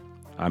City.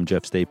 I'm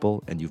Jeff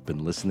Staple, and you've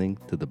been listening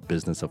to The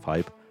Business of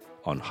Hype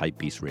on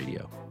Hypebeast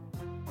Radio.